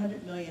 million,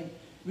 100 million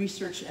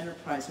research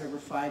enterprise over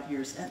 5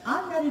 years. And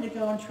I'm ready to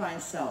go and try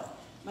and sell it.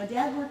 My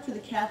dad worked for the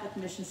Catholic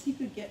missions. He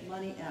could get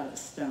money out of a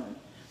stone.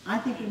 I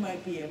think we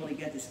might be able to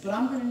get this, but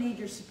I'm going to need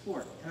your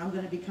support. And I'm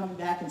going to be coming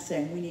back and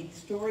saying, we need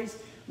stories,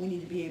 we need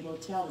to be able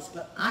to tell this.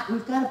 But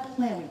we've got a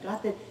plan, we've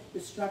got the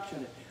structure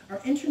of it. Our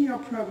intramural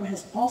program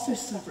has also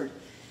suffered.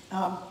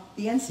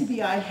 The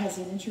NCBI has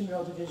an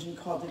intramural division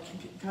called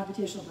the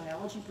Computational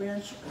Biology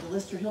Branch. The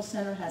Lister Hill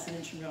Center has an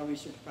intramural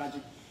research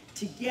project.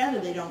 Together,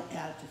 they don't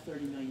add up to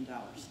 $30 million.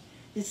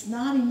 It's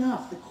not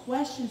enough. The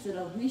questions that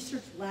a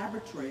research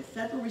laboratory, a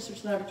federal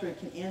research laboratory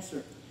can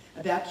answer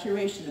about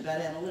curation,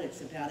 about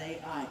analytics, about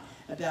AI,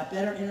 about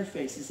better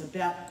interfaces,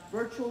 about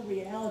virtual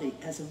reality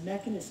as a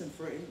mechanism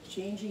for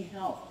changing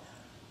health.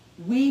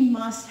 We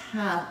must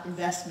have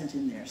investment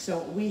in there. So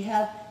we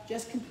have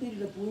just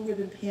completed a blue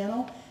ribbon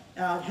panel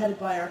headed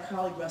by our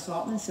colleague Russ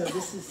Altman. So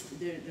this is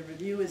the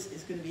review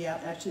is going to be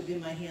out, actually be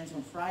in my hands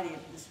on Friday of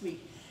this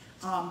week.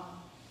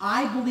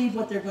 I believe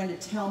what they're going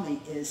to tell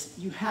me is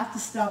you have to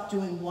stop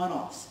doing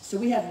one-offs. So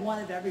we have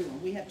one of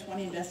everyone. We have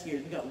 20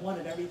 investigators. We've got one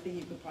of everything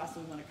you could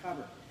possibly want to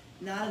cover.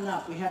 Not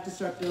enough. We have to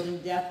start building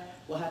depth.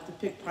 We'll have to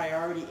pick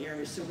priority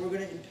areas. So we're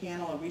going to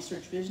impanel a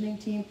research visioning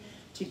team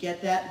to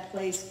get that in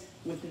place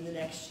within the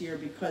next year,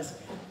 because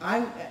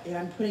I'm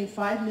putting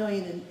 $5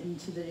 million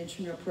into the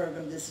intramural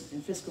program this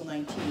in fiscal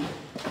 19.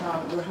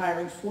 We're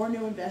hiring 4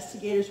 new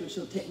investigators,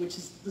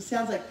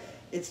 sounds like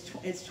it's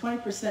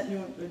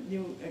 20%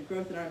 new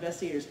growth in our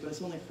investigators, but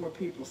it's only 4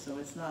 people, so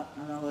it's not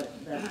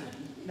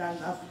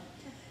enough.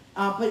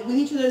 But with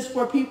each of those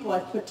 4 people,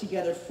 I've put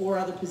together 4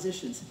 other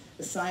positions: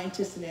 a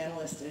scientist, an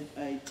analyst,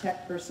 a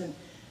tech person,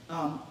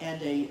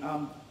 and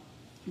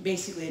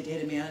basically a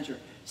data manager.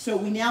 So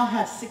we now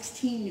have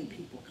 16 new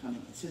people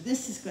coming in. So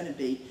this is going to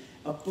be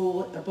a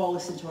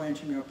bolus into our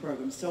intramural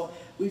program. So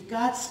we've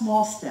got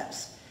small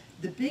steps.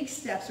 The big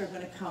steps are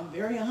going to come,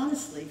 very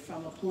honestly,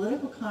 from a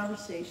political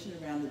conversation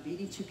around the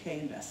BD2K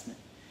investment.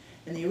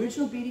 And the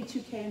original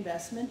BD2K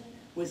investment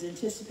was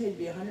anticipated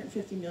to be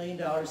 $150 million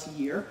a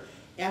year.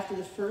 After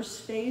the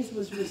first phase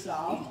was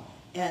resolved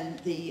and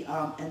the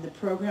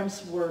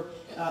programs were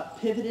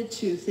pivoted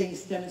to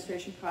things,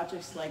 demonstration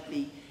projects like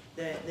the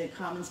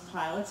Commons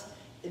pilots,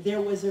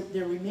 there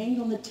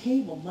remained on the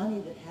table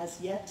money that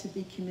has yet to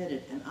be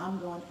committed, and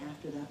I'm going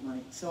after that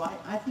money. So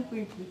I think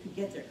we could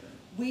get there.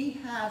 We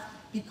have,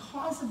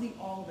 because of the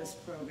All of Us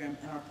program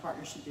and our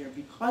partnership there,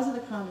 because of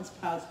the Commons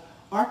pilots,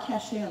 our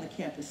cachet on the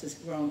campus has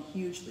grown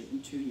hugely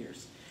in 2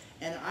 years.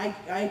 And I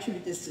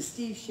attribute this to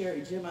Steve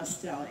Sherry, Jim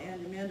Ostell,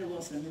 and Amanda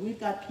Wilson. I mean, we've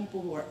got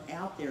people who are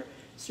out there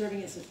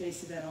serving as the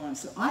face of NLM.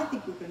 So I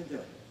think we're going to do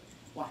it.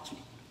 Watch me.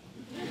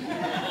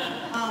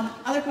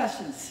 Other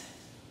questions?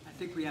 I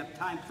think we have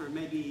time for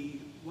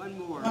maybe one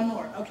more. One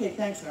more. Okay,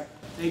 thanks, Art.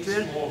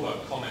 Adrian? It's more of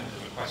a comment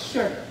than a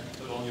question. Sure.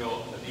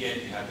 But at the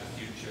end, you have the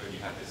future, and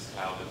you have this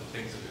cloud of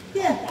things that are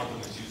Yeah. One of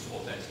them is useful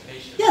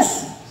authentication.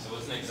 Yes. So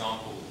as an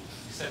example,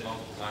 you said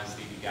multiple times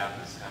DB-GAP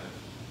is kind of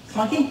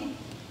Clunky?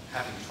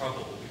 having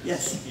trouble because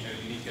Yes. you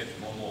need to get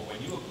more and more. When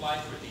you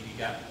apply for a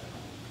DB-GAP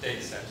data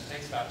set, it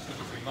takes about 2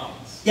 to 3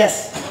 months.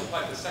 Yes. When you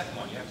apply for the second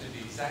one, you have to do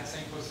the exact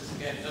same process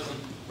again. It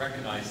doesn't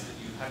recognize that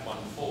you had one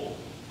before.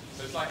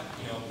 So it's like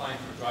applying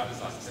for a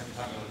driver's license every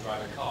time you want to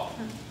drive a car.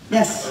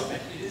 Yes. So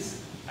it is,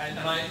 and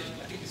I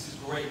think this is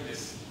great.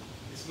 It's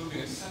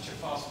moving at such a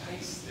fast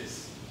pace.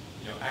 This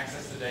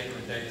access to data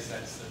and data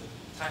sets, that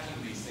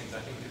tackling these things I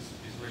think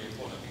is really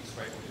important. I think it's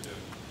great what you're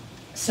doing.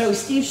 So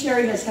Steve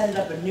Sherry has headed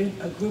up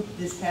a group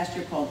this past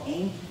year called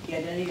AIM, the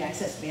Identity and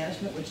Access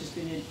Management, which is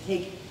going to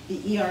take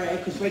the ERA,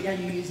 because right now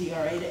you use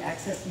ERA to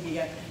access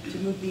DB-GAP, to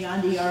move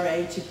beyond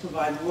ERA to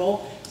provide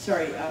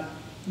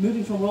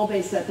moving from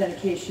role-based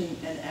authentication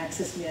and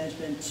access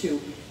management to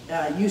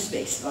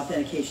use-based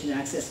authentication and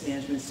access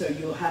management. So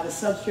you'll have a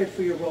substrate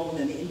for your role and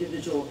then the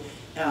individual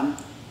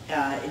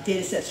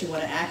data sets you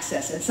want to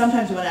access. And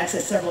sometimes you want to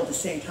access several at the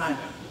same time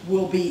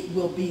will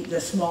be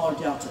the smaller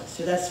delta.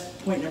 So that's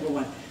point number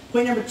 1.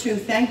 Point number 2,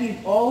 thank you,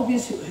 all of you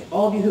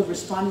who have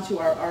responded to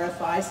our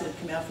RFIs that have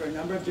come out for a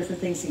number of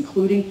different things,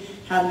 including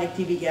how to make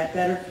DB-GAP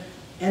better.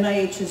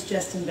 NIH has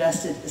just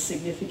invested a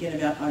significant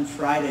amount on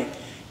Friday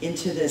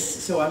into this,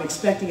 so I'm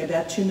expecting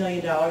about $2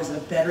 million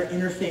of better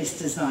interface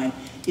design.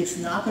 It's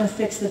not going to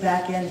fix the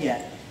back end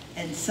yet.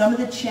 And some of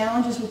the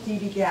challenges with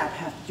DB-GAP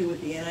have to do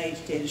with the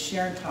NIH data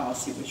sharing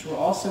policy, which we're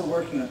also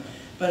working on.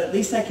 But at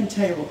least I can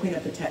tell you we'll clean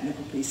up the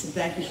technical piece, and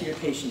thank you for your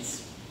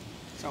patience.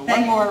 So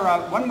one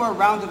more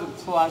round of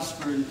applause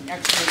for an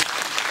excellent